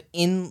 But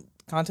in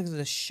context of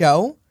the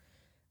show,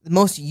 the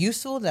most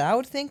useful that I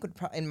would think would,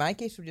 in my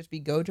case, would just be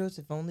Gojo's,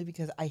 if only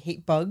because I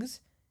hate bugs.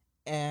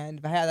 And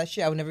if I had that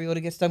shit, I would never be able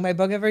to get stung by a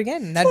bug ever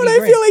again. And that'd be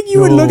great. I feel like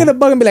you would look at a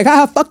bug and be like,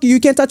 "Ah, fuck you! You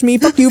can't touch me!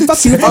 Fuck you!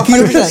 Fuck you! Fuck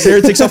you!"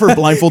 Sarah takes off her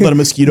blindfold at a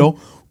mosquito.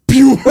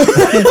 Pew! Puts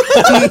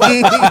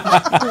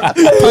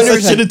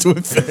that shit into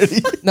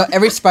infinity. No,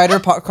 every spider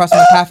crossing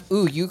my path.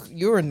 Ooh, you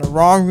were in the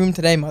wrong room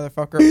today,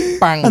 motherfucker.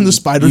 Bang. And the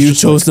spiders. You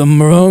chose the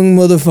wrong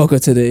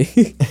motherfucker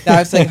today.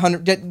 That's like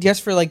 100.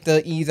 Just for like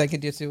the ease, I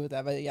could just do with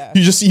that. But yeah,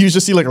 You just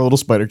see like a little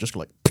spider just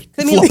go like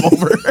I mean, flop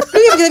over. yeah,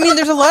 because I mean,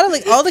 there's a lot of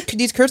like all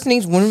these curse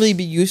things wouldn't really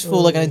be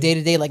useful like on a day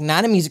to day. Like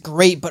Nanami's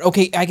great, but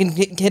okay, I can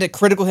hit a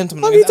critical hit.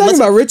 What are you talking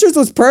about? Richards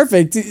was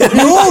perfect. No.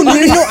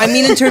 I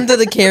mean, in terms of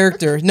the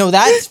character, no,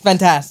 that's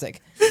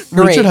fantastic.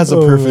 Great. Richard has a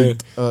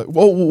perfect.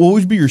 What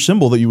would be your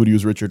symbol that you would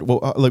use, Richard?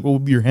 What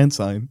would be your hand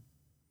sign?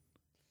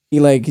 he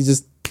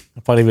just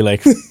I'll probably be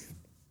like,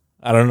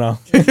 I don't know.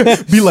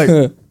 Be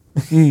like.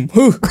 he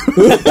go,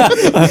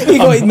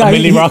 nah,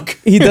 Millie Rock.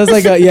 He does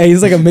like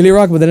he's like a Millie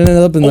Rock, but then ended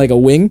up in like a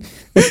wing.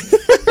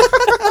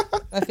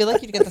 I feel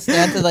like you'd get the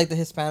stance of like the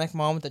Hispanic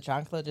mom with the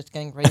chancla, just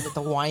getting ready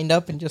to wind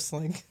up and just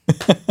like.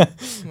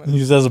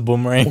 Use as a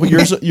boomerang. Well,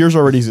 yours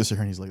already exists here,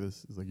 and he's like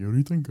this. He's like, what do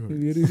you think?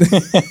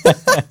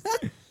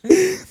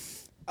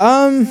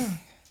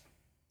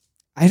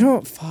 I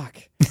don't fuck.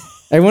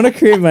 I want to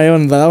create my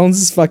own, but that one's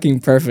just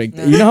fucking perfect.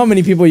 You know how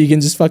many people you can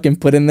just fucking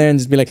put in there and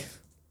just be like,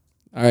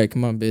 all right,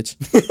 come on, bitch.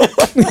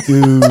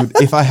 Dude,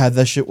 if I had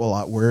that shit while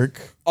at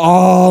work.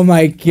 Oh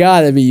my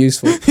god, that'd be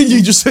useful.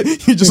 you just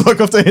walk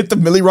up to hit the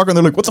Millie Rock and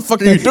they're like, what the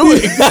fuck are you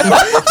doing?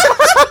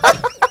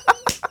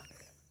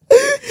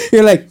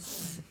 You're like,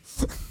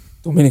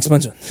 domain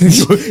expansion.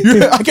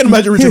 I can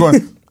imagine Richard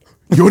going,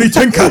 Yori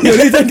Tenka.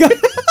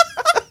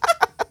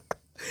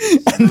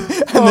 And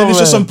then it's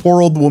just some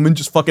poor old woman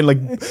just fucking like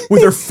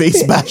with her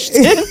face bashed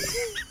in. I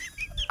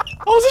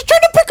was just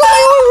trying to pick on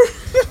my arm.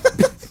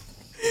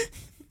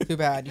 Too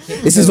bad.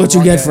 This is what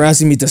you get for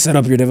asking me to set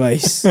up your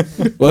device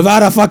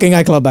without a fucking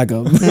iCloud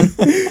backup.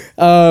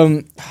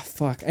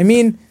 Fuck. I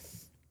mean,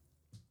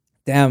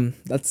 damn.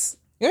 That's.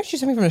 You know, shoot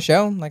something from the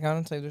show. Like,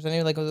 honestly, if there's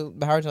any like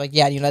Howard's like,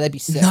 yeah, that'd be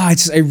sick. No, I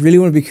really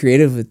want to be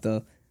creative with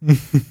though.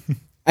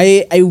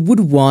 I would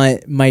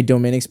want my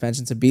domain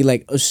expansion to be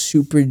like a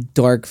super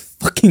dark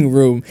fucking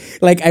room.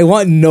 Like I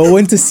want no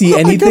one to see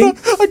anything.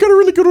 I got a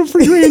really good one for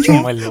you, Angel.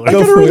 Oh my lord. I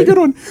got a really good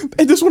one.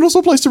 And this one also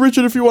applies to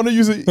Richard if you want to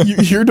use it.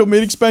 Your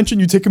domain expansion,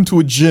 you take him to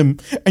a gym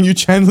and you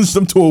challenge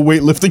them to a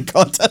weightlifting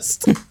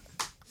contest.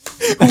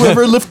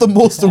 Whoever lifts the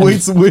most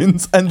weights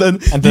wins, and then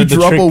you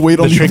drop a weight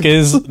on the trick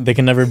is they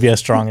can never be as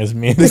strong as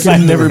me. They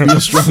can never be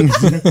as strong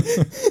as you.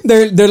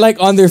 They're like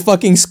on their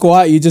fucking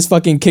squat, you just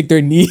fucking kick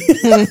their knee.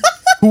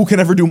 Who can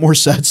ever do more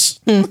sets?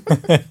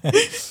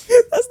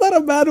 That's not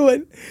a bad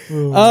one.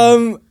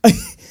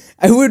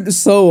 I would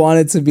so want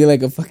it to be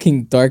like a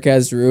fucking dark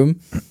ass room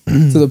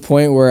to the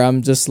point where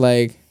I'm just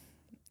like,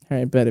 all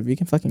right, bet if you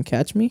can fucking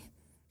catch me,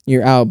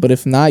 you're out. But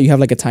if not, you have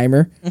like a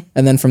timer,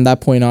 and then from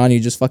that point on, you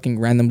just fucking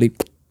randomly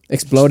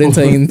explode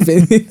into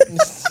infinity.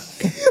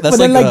 But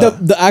then like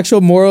the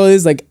actual moral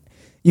is like,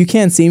 you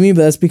can't see me,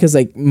 but that's because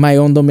like my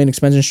own domain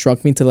expansion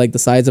shrunk me to like the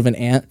size of an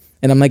ant,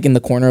 and I'm like in the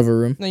corner of a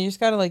room. No, you just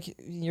gotta like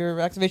your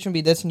activation would be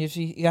this, and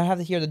you gotta have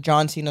to hear the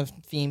John Cena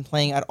theme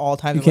playing at all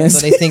times, so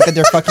they think that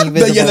they're fucking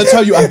invisible. Yeah, that's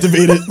how you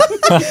activate it.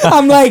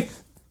 I'm like,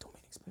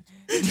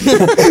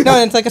 No,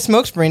 and it's like a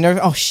smoke screen.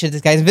 Oh shit,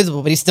 this guy's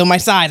invisible, but he's still my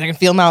size. I can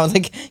feel him out. It's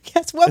like,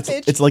 guess what,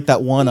 bitch? It's like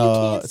that one.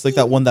 can't It's like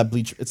that one that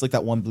bleach. It's like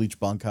that one bleach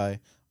bankai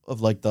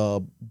of like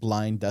the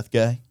blind death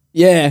guy.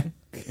 Yeah.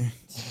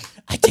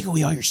 I take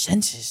away all your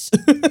senses.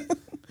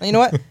 You know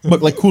what?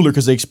 But like cooler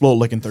because they explode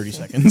like in 30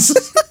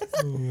 seconds.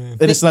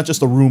 And it's not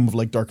just a room of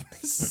like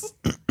darkness.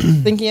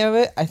 Thinking of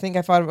it, I think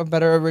I thought of a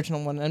better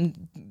original one.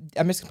 And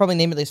I'm just gonna probably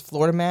name it as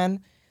Florida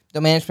Man.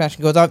 The man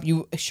expansion goes up.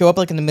 You show up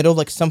like in the middle of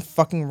like some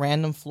fucking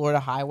random Florida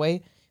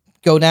highway.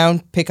 Go down,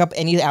 pick up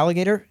any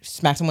alligator,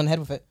 smack someone in the head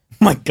with it. Oh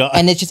my god.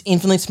 And it's just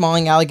infinitely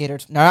spawning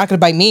alligators. They're not gonna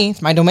bite me.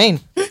 It's my domain.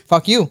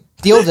 Fuck you.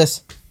 Deal with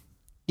this.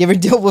 You ever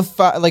deal with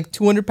like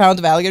 200 pounds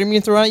of alligator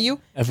meat thrown at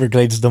you?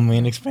 Everglades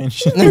domain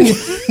expansion.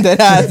 That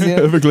has, yeah.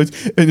 Everglades,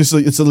 and it's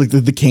like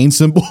the cane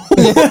symbol.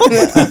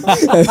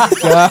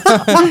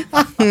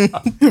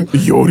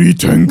 Yori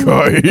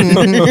Tenkai.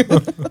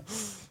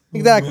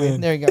 Exactly.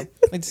 There you go.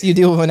 Like to see you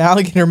deal with an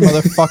alligator,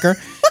 motherfucker.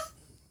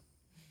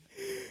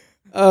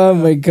 Oh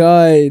my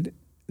god.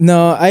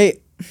 No, Again,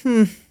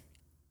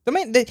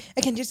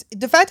 just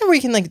the fact that we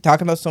can like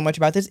talk about so much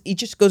about this, it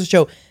just goes to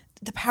show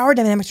the power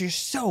dynamics are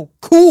just so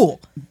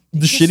cool.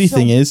 The shitty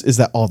thing is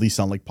that all these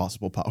sound like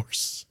possible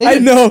powers. I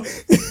know.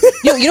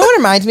 You know what it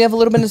reminds me of a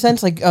little bit in a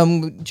sense, like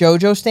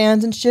JoJo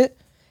stands and shit.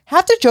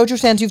 Half the JoJo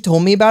stands you've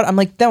told me about, I'm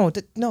like, no,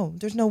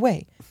 there's no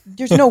way.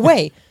 There's no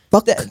way.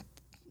 Fuck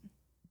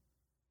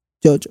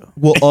JoJo.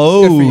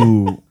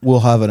 Well, we'll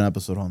have an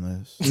episode on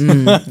this.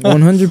 100%.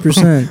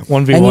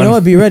 1v1. And you know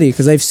what? Be ready,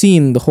 because I've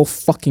seen the whole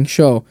fucking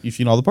show. You've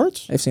seen all the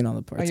parts? I've seen all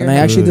the parts, you're and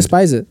I actually good.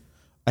 despise it.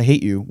 I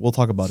hate you. We'll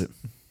talk about it.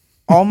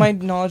 All my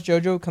knowledge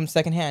JoJo comes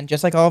secondhand,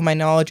 just like all of my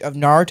knowledge of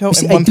Naruto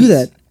See, and One I do Piece.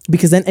 that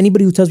because then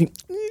anybody who tells me,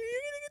 you're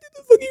gonna get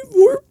the fucking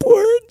 4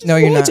 parts. No,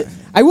 you're watch not. it."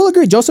 I will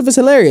agree. Joseph is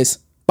hilarious.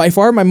 By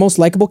far, my most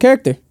likable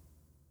character.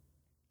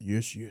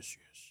 Yes.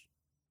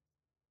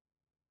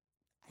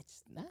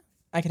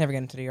 I can never get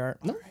into the art.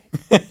 No.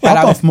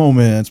 Pop off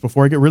moments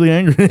before I get really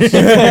angry. All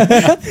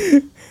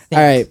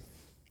right.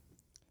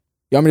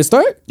 You want me to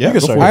start? Yeah, You can go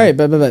start. for All it. right,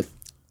 but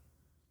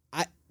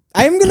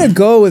I'm gonna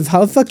go with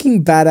how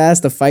fucking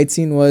badass the fight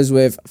scene was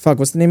with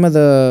what's the name of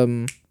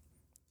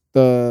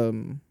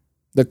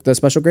the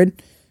special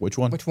grade? Which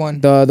one? Which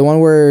one? The one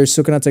where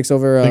Sukuna takes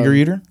over Finger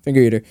Eater?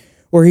 Finger Eater.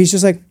 Where he's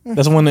just like,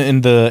 That's the one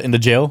in the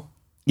jail.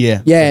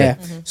 Yeah. yeah.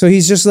 So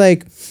he's just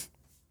like,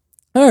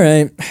 all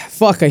right,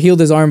 fuck, I healed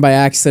his arm by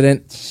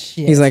accident.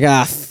 Shit. He's like,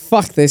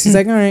 fuck this. He's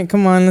like, all right,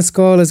 come on, let's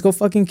go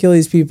fucking kill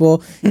these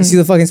people. You see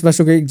the fucking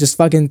special grade just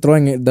fucking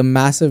throwing the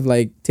massive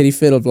like titty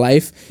fit of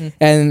life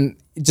and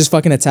just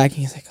fucking attacking.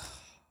 He's like,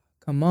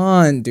 come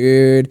on,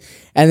 dude.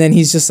 And then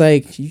he's just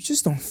like, you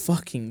just don't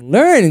fucking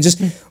learn, and just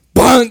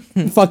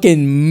bonk,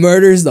 fucking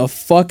murders the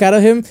fuck out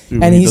of him.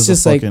 Dude, And he he's does a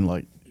just like,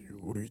 fucking,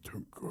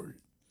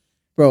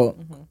 bro,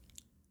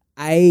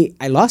 I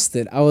lost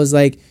it. I was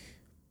like,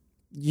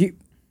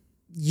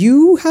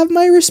 you have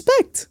my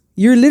respect.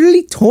 You're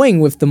literally toying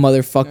with the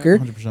motherfucker,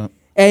 100%.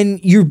 and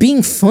you're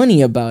being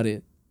funny about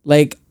it.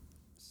 Like,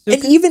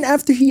 and even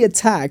after he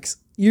attacks,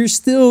 you're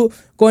still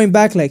going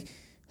back like,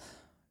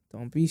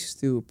 don't be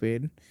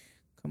stupid.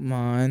 Come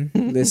on,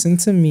 listen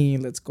to me.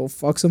 Let's go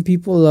fuck some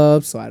people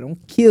up so I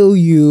don't kill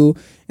you.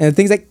 And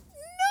things like,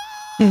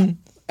 no.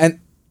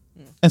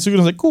 And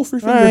Sukuna's like, cool, free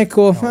all finger. right,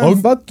 cool.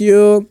 Fuck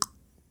you.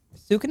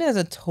 Sukuna is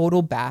a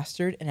total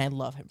bastard, and I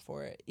love him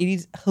for it. It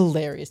is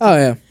hilarious. Oh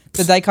yeah.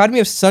 The dichotomy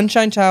of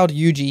Sunshine Child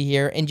Yuji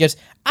here, and just,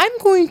 I'm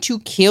going to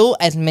kill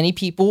as many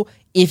people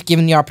if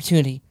given the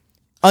opportunity.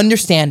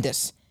 Understand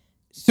this.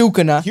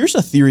 Sukuna. Here's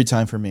a theory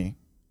time for me.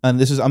 And I'm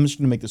just going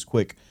to make this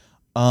quick.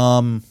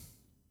 Don't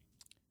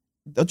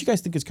you guys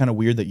think it's kind of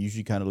weird that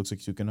Yuji kind of looks like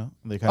Sukuna?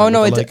 They kind Oh, of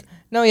no, look it alike?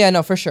 no, yeah,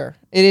 no, for sure.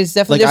 It is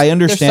definitely. Like, I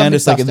understand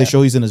it's like there's they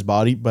show he's in his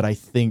body, but I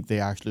think they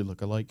actually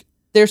look alike.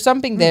 There's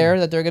something there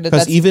that they're gonna.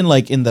 Because That's even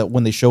like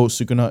when they show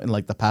Sukuna in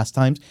like the past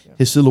times,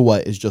 his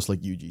silhouette is just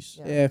like Yuji's.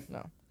 Yeah.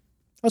 No.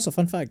 Also,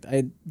 fun fact,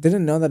 I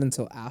didn't know that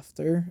until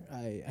after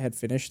I had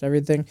finished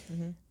everything.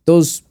 Mm-hmm.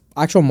 Those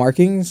actual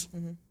markings,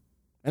 they're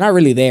not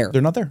really there.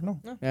 They're not there. No,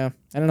 Yeah,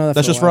 I don't know that.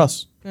 that's for a just for while.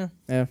 us.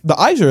 Yeah. The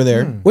eyes are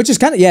there. Which is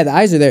kind of, the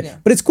eyes are there. Yeah.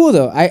 But it's cool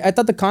though. I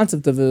thought the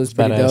concept of it was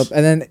pretty badass. dope.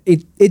 And then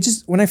it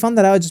just, when I found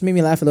that out, it just made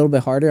me laugh a little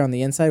bit harder on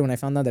the inside when I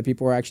found out that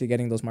people were actually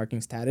getting those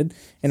markings tatted.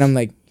 And I'm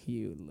like,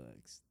 you look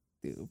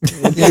stupid.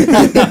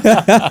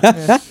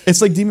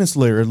 It's like Demon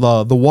Slayer.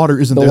 The water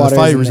isn't The there. water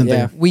The fire isn't isn't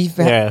there,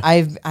 there.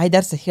 Yeah.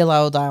 That's the hill I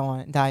will die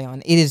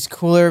on. It is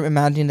cooler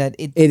imagining that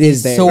It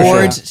is there, for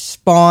swords sure.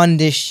 spawn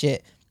this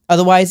shit.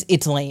 Otherwise,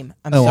 it's lame.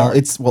 I'm Oh, sorry.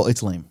 it's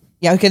lame.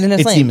 Yeah, okay, then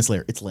it's It's lame. Demon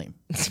Slayer. It's lame.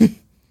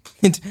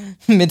 It's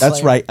mid-slayer.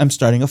 That's right. I'm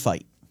starting a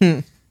fight.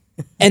 And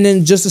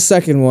then just the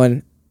second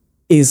one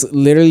is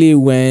literally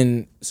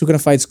when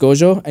Sukuna fights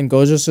Gojo, and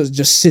Gojo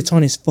just sits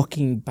on his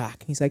fucking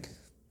back. He's like,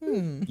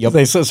 Yep.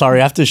 Like, so,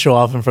 sorry, I have to show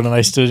off in front of my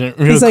student.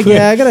 Real he's like, quick.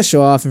 yeah, I gotta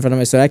show off in front of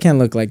my son. I can't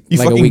look like You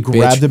like a fucking weak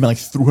grabbed bitch. him and like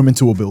threw him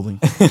into a building.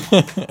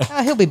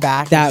 He'll be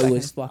back. in a That second.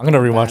 was fucking. I'm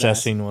gonna rewatch that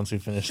badass. scene once we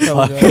finish. so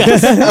talking.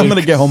 good. I'm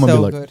gonna get home and be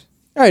So like, good.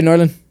 All right,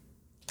 Norland.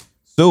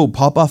 so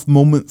pop off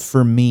moment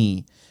for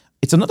me.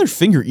 It's another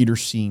finger eater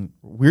scene,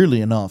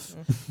 weirdly enough,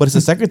 but it's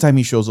the second time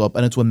he shows up,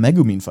 and it's when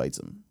Megumin fights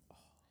him.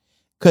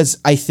 Because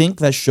I think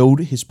that showed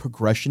his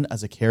progression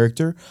as a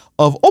character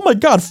of, oh my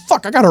god,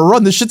 fuck, I gotta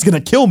run, this shit's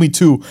gonna kill me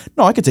too.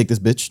 No, I can take this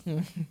bitch.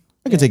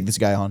 I can take this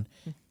guy on.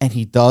 And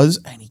he does,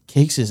 and he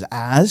kicks his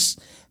ass,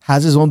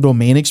 has his own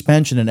domain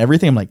expansion and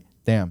everything. I'm like,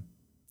 damn,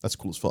 that's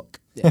cool as fuck.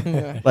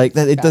 Like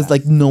that, it does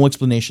like no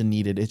explanation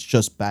needed. It's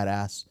just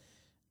badass.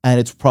 And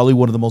it's probably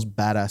one of the most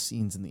badass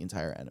scenes in the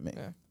entire anime.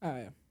 Oh,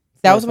 yeah.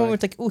 That was the one where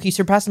it's like, oh, he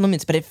surpassed the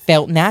limits, but it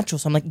felt natural.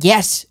 So I'm like,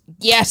 yes,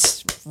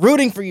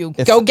 rooting for you.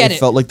 Go get it. It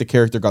felt like the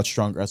character got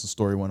stronger as the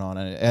story went on,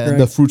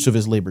 and the fruits of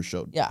his labor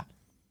showed. Yeah,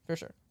 for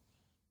sure.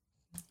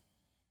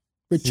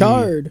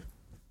 Richard.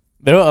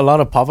 There are a lot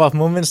of pop-off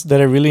moments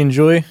that I really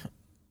enjoy.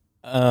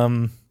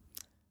 I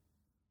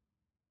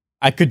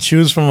could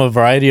choose from a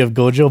variety of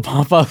Gojo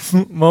pop-off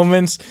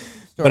moments,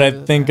 but I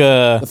think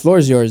The floor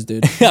is yours,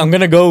 dude. I'm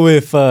gonna go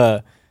with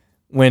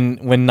when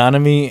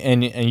Nanami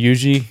and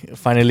Yuji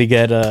finally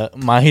get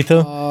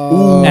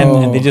Mahito,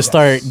 and they just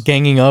start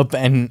ganging up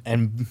and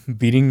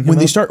beating him When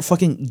they up. start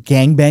fucking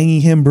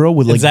gangbanging him, bro,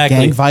 with like Exactly.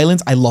 gang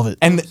violence, I love it.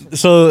 And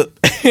so,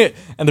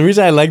 and the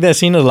reason I like that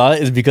scene a lot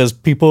is because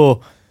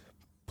people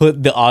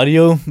put the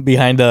audio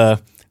behind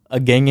a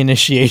gang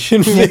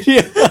initiation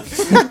video.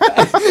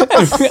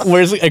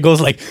 Where it goes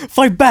like,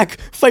 fight back.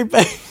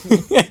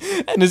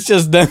 And it's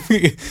just them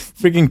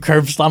freaking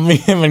curb stomping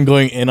him and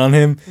going in on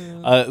him.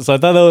 So I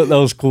thought that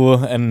was cool.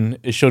 And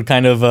it showed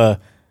kind of,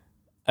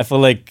 I feel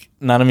like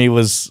Nanami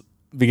was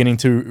beginning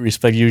to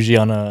respect Yuji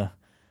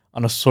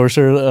on a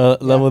sorcerer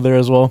level there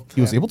as well.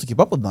 He was able to keep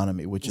up with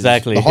Nanami, which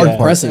Exactly, is the hard yeah.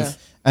 part. Impressive.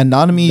 And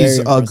Nanami's Very a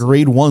impressive.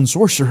 grade 1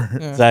 sorcerer.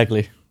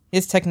 Exactly.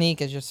 His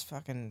technique is just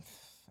fucking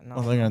Well,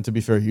 phenomenal. again, to be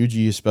fair,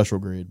 Yuji is special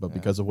grade, but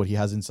because of what he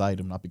has inside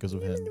him, not because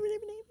of him.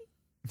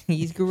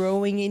 He's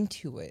growing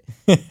into it.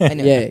 I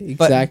know. Yeah,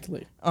 But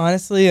exactly.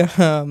 honestly,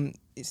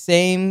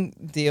 same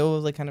deal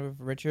with like kind of with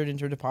Richard in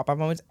terms of pop-off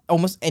moments.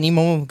 Almost any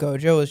moment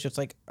with Gojo is just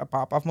like a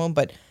pop-off moment,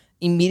 but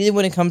immediately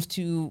when it comes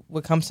to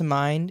what comes to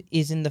mind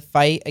is in the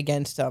fight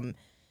against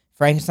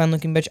Frankenstein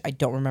looking bitch. I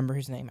don't remember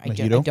his name. I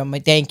Mahito?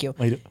 don't. Thank you.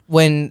 Mahito.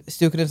 When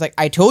Sukuna is like,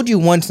 I told you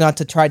once not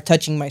to try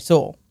touching my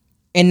soul,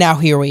 and now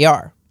here we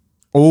are.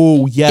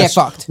 Oh, yes.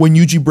 Get fucked. When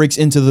Yuji breaks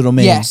into the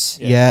domain. Yes.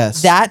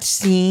 Yes. That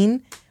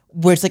scene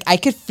where it's like I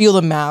could feel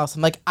the malice.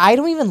 I'm like, I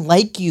don't even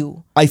like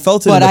you, I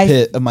felt it But in the I-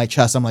 pit of my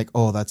chest. I'm like,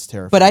 oh, that's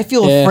terrifying. but I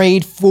feel Yeah.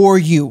 afraid for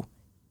you.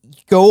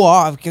 Go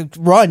off,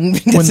 run.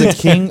 when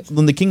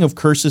the king of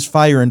curses,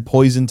 fire, and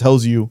poison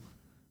tells you,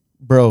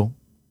 bro,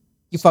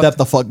 you step fucked.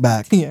 the fuck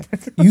back. Yeah.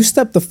 You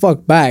step the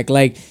fuck back.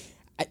 Like,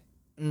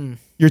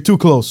 You're too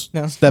close.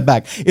 No. Step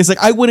back. It's like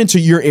I went into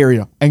your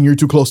area and you're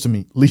too close to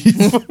me. Leave.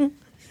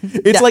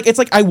 It's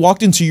like I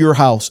walked into your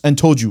house and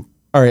told you,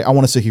 all right, I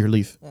want to sit here.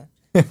 Leave.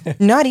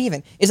 Not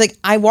even. It's like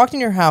I walked in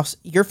your house.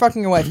 You're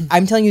fucking your wife.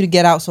 I'm telling you to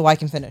get out so I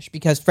can finish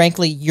because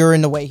frankly, you're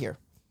in the way here.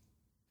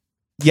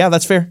 Yeah,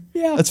 that's fair.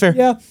 yeah, That's fair.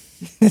 Yeah,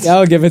 yeah,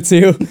 I'll give it to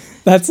you.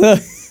 That's a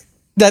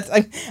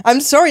I'm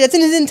sorry. That's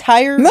in his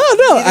entire. no.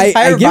 I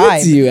entire give vibe.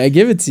 it to you. I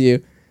give it to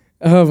you.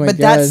 Oh my But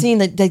god. that scene,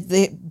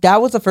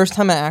 that was the first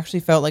time I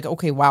actually felt like,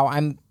 okay, wow,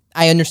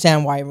 I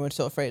understand why everyone's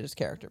so afraid of this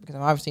character because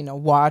I'm obviously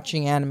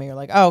watching anime. You're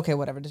like, oh, okay,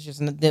 whatever. This is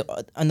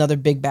just another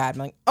big bad. I'm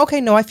like,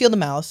 okay, no, I feel the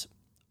malice.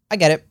 I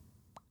get it.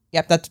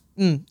 Yep,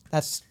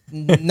 that's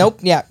nope.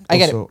 Yeah, I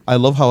get it. Also, I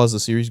love how as the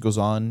series goes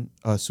on,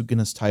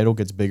 Sukuna's title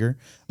gets bigger.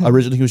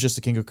 Originally, he was just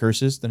the king of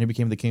curses. Then he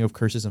became the king of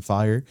curses and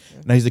fire.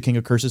 Now he's the king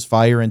of curses,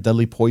 fire, and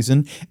deadly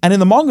poison. And in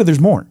the manga, there's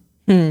more.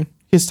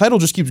 His title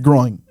just keeps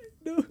growing.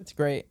 It's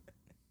great.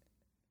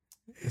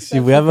 See,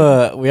 we have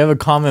a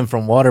comment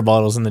from Water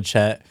Bottles in the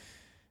chat.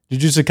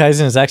 Jujutsu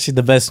Kaisen is actually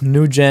the best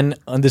new gen,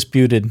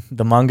 undisputed.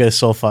 The manga is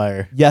so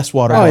fire. Yes,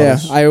 water. Oh yeah,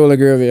 bottles. I will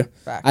agree with you.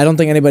 Fact. I don't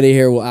think anybody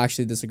here will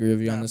actually disagree with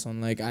you on this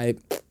one. Like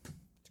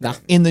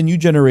In the new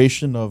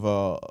generation of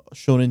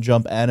Shonen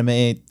Jump anime,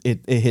 it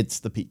hits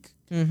the peak.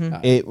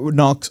 It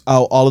knocks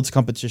out all its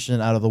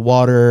competition out of the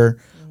water.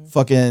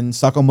 Fucking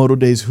Sakamoto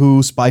Days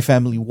Who, Spy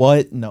Family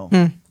What? No.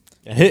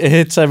 It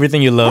hits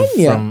everything you love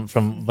Anya.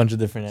 from a bunch of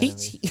different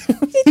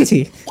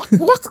anime.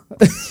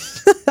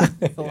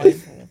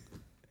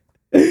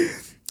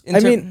 In I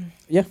ter- mean,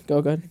 yeah, go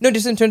ahead. no,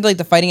 just in terms of like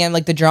the fighting and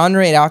like the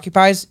genre it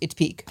occupies, it's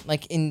peak.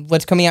 Like in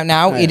what's coming out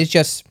now, yeah. it is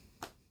just.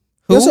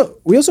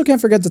 We also can't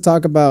forget to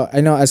talk about.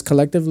 I know as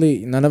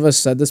collectively, none of us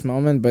said this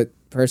moment, but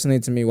personally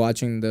to me,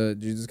 watching the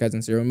Jujutsu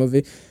Kaisen Zero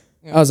movie,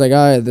 I was like,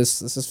 oh,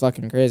 this is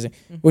fucking crazy.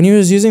 When he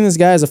was using this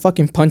guy as a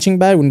fucking punching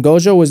bag, when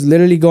Gojo was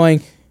literally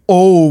going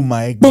Oh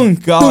my god!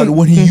 dun,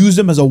 when he used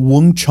him as a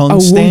Wung Chun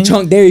a stand, Wung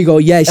Chun, there you go,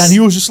 yes. and he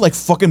was just like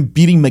fucking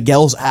beating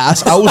Miguel's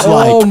ass. I was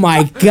oh like,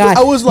 my god!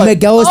 I was like,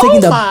 Miguel was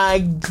taking the my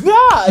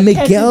god,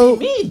 Miguel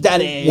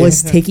Daddy.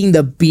 was taking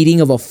the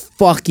beating of a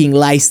fucking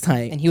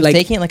lifetime, And he was like,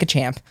 taking it like a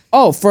champ.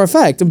 oh, for a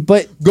fact.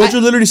 But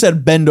Gojo literally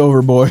said, "Bend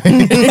over, boy."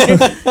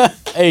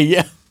 Hey,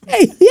 yeah.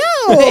 hey,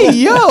 yo, Hey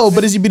yo,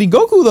 but is he beating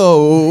Goku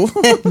though?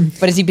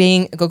 But is he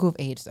being Goku of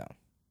age though?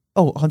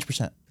 Oh,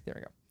 100%. There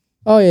we go.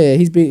 Oh yeah,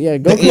 he's The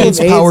Goku AIDS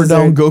with power is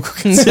down there.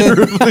 Goku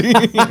considerably.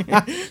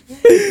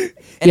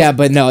 Yeah,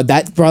 but no,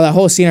 that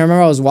whole scene. I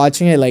remember I was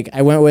watching it. Like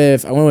I went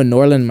with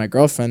Norland and my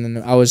girlfriend, and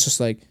I was just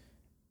like,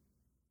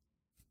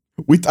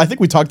 I think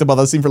we talked about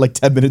that scene for like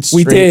 10 minutes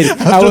we straight. did.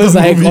 I after was the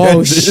like, movie oh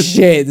ended.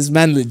 shit, this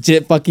man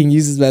legit fucking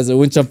uses me as a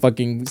winch up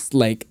fucking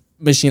like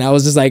machine. I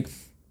was just like,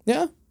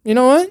 yeah, you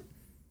know what?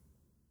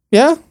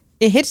 Yeah.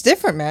 It hits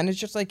different, man. It's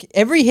just like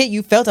every hit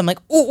you felt, I'm like,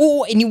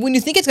 oh, and when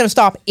you think it's gonna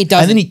stop, it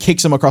doesn't. And then he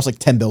kicks him across like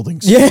 10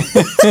 buildings. Yeah.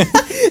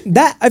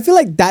 That I feel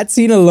like that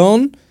scene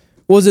alone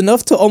was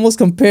enough to almost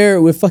compare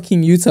with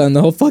fucking Utah in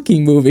the whole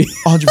fucking movie.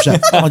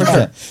 100%.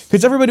 100%.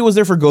 Because everybody was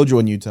there for Gojo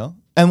and Utah.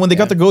 And when they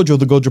got the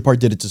Gojo part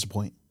didn't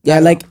disappoint. Yeah,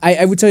 like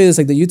I would tell you this,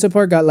 like the Utah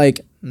part got like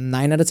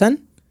 9 out of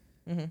 10.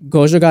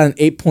 Gojo got an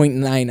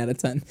 8.9 out of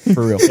 10.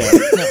 For real.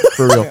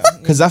 For real.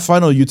 Because that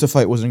final Utah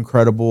fight was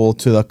incredible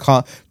to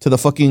the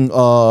fucking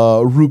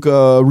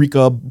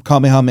Rika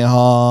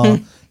Kamehameha,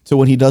 to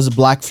when he does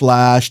Black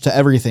Flash, to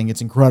everything.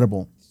 It's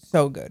incredible.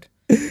 so good.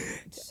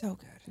 It's so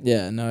good.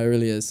 Yeah, no, it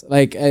really is.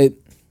 Like I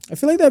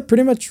feel like that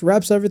pretty much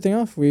wraps everything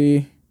off.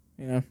 We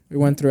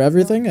went through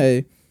everything.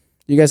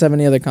 You guys have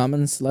any other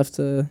comments left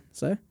to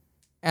say?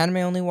 Anime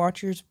only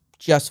watchers,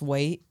 just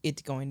wait.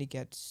 It's going to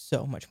get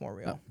so much more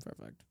real.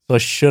 Perfect. So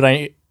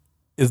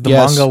is the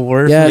Yes. manga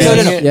worth Yes. No,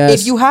 reading no, it? no.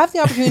 Yes. If you have the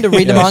opportunity to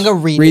read the manga,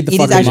 read Read the it.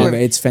 It is fucking actually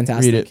manga. It's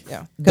fantastic. Read it.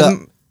 yeah.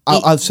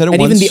 'Cause I've said it And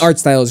once. even the art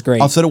style is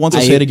great. I'll say it once,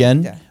 I'll say it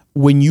again. Yeah.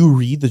 When you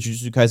read the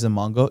Jujutsu Kaisen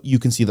manga, you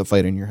can see the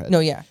fight in your head. no,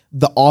 yeah.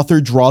 The author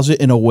draws it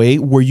in a way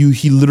where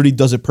he literally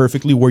does it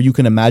perfectly, where you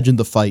can imagine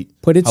the fight.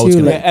 Put it how it's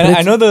to gonna like, And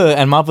I know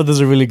and Mappa does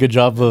a really good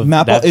job of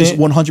Mappa adapting is it.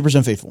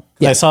 100% faithful.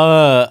 I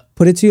saw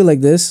put it to you like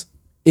this: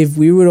 if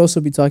we would also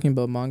be talking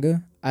about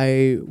manga,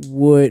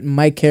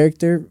 my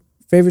character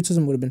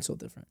favoritism would have been so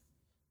different.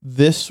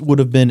 This would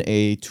have been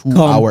a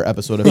 2-hour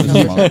episode of this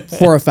manga.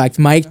 For a fact,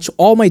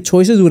 all my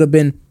choices would have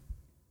been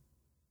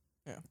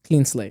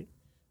clean slate.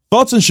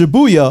 Thoughts on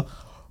Shibuya?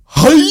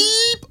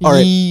 Hype! All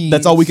right,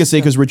 that's all we can say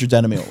because Richard's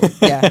anime over.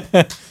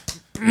 Yeah.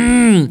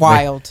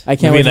 Wild. I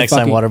can't maybe wait next to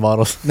time fucking, water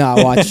bottles.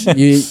 Nah, watch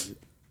you.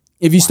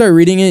 If you start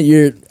reading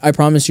it, I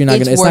promise you're not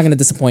It's gonna. It's worth- not gonna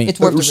disappoint. It's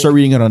worth the Start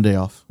read. reading it on day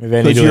off. Maybe I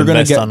need Because to you're gonna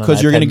invest get on an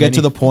because you're gonna iPad get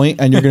to mini. the point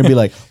and you're gonna be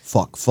like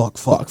fuck.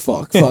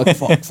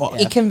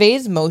 It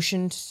conveys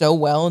motion so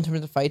well in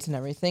terms of fights and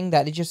everything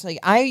that it just like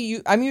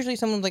I'm usually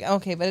someone like,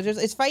 okay, but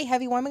it's fight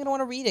heavy. Why am I gonna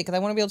want to read it? Because I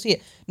want to be able to see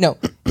it. No,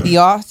 the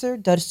author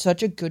does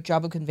such a good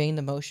job of conveying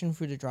the motion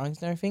through the drawings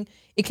and everything.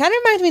 It kind of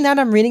reminds me now that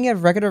I'm reading it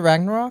of Record of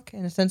Ragnarok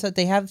in the sense that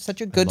they have such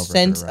a good love Record of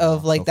sense Ragnarok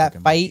of like so that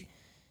fucking much. fight.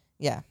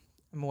 Yeah,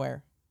 I'm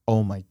aware.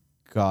 Oh my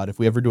god! If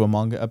we ever do a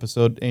manga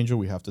episode, Angel,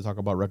 we have to talk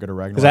about Record of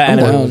Because that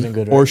Ragnarok. anime down. wasn't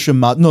good. Or Right?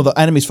 Shumatsu. No, the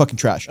anime's fucking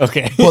trash.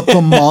 Okay. But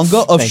the manga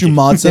of Thank you.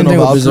 Shumatsu Same and thing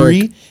with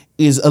Valkyrie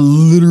is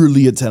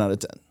literally a 10 out of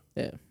 10.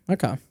 Yeah.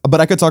 Okay.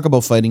 But I could talk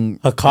about fighting.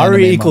 anime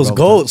Hikari and equals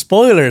manga all the gold.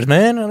 Spoilers,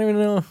 man. I don't even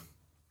know.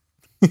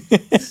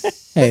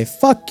 Hey,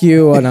 fuck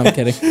you. Oh, no, I'm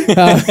kidding.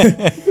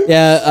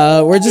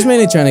 We're just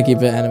mainly trying to keep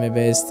it anime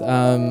based.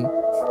 time.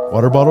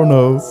 Water bottle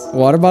knows.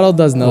 Water bottle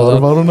does know. Water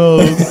though. bottle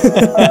knows.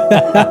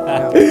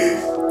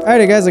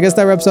 Alrighty, guys. I guess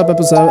that wraps up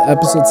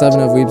episode 7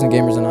 of Weebs and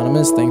Gamers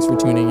Anonymous. Thanks for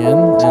tuning in,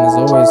 and as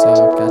always,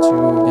 catch you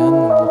again.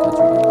 And we'll catch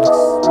you again next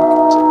week.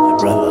 My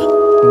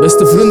brother.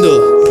 Best of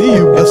friendo. See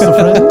you, best of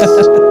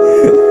friends.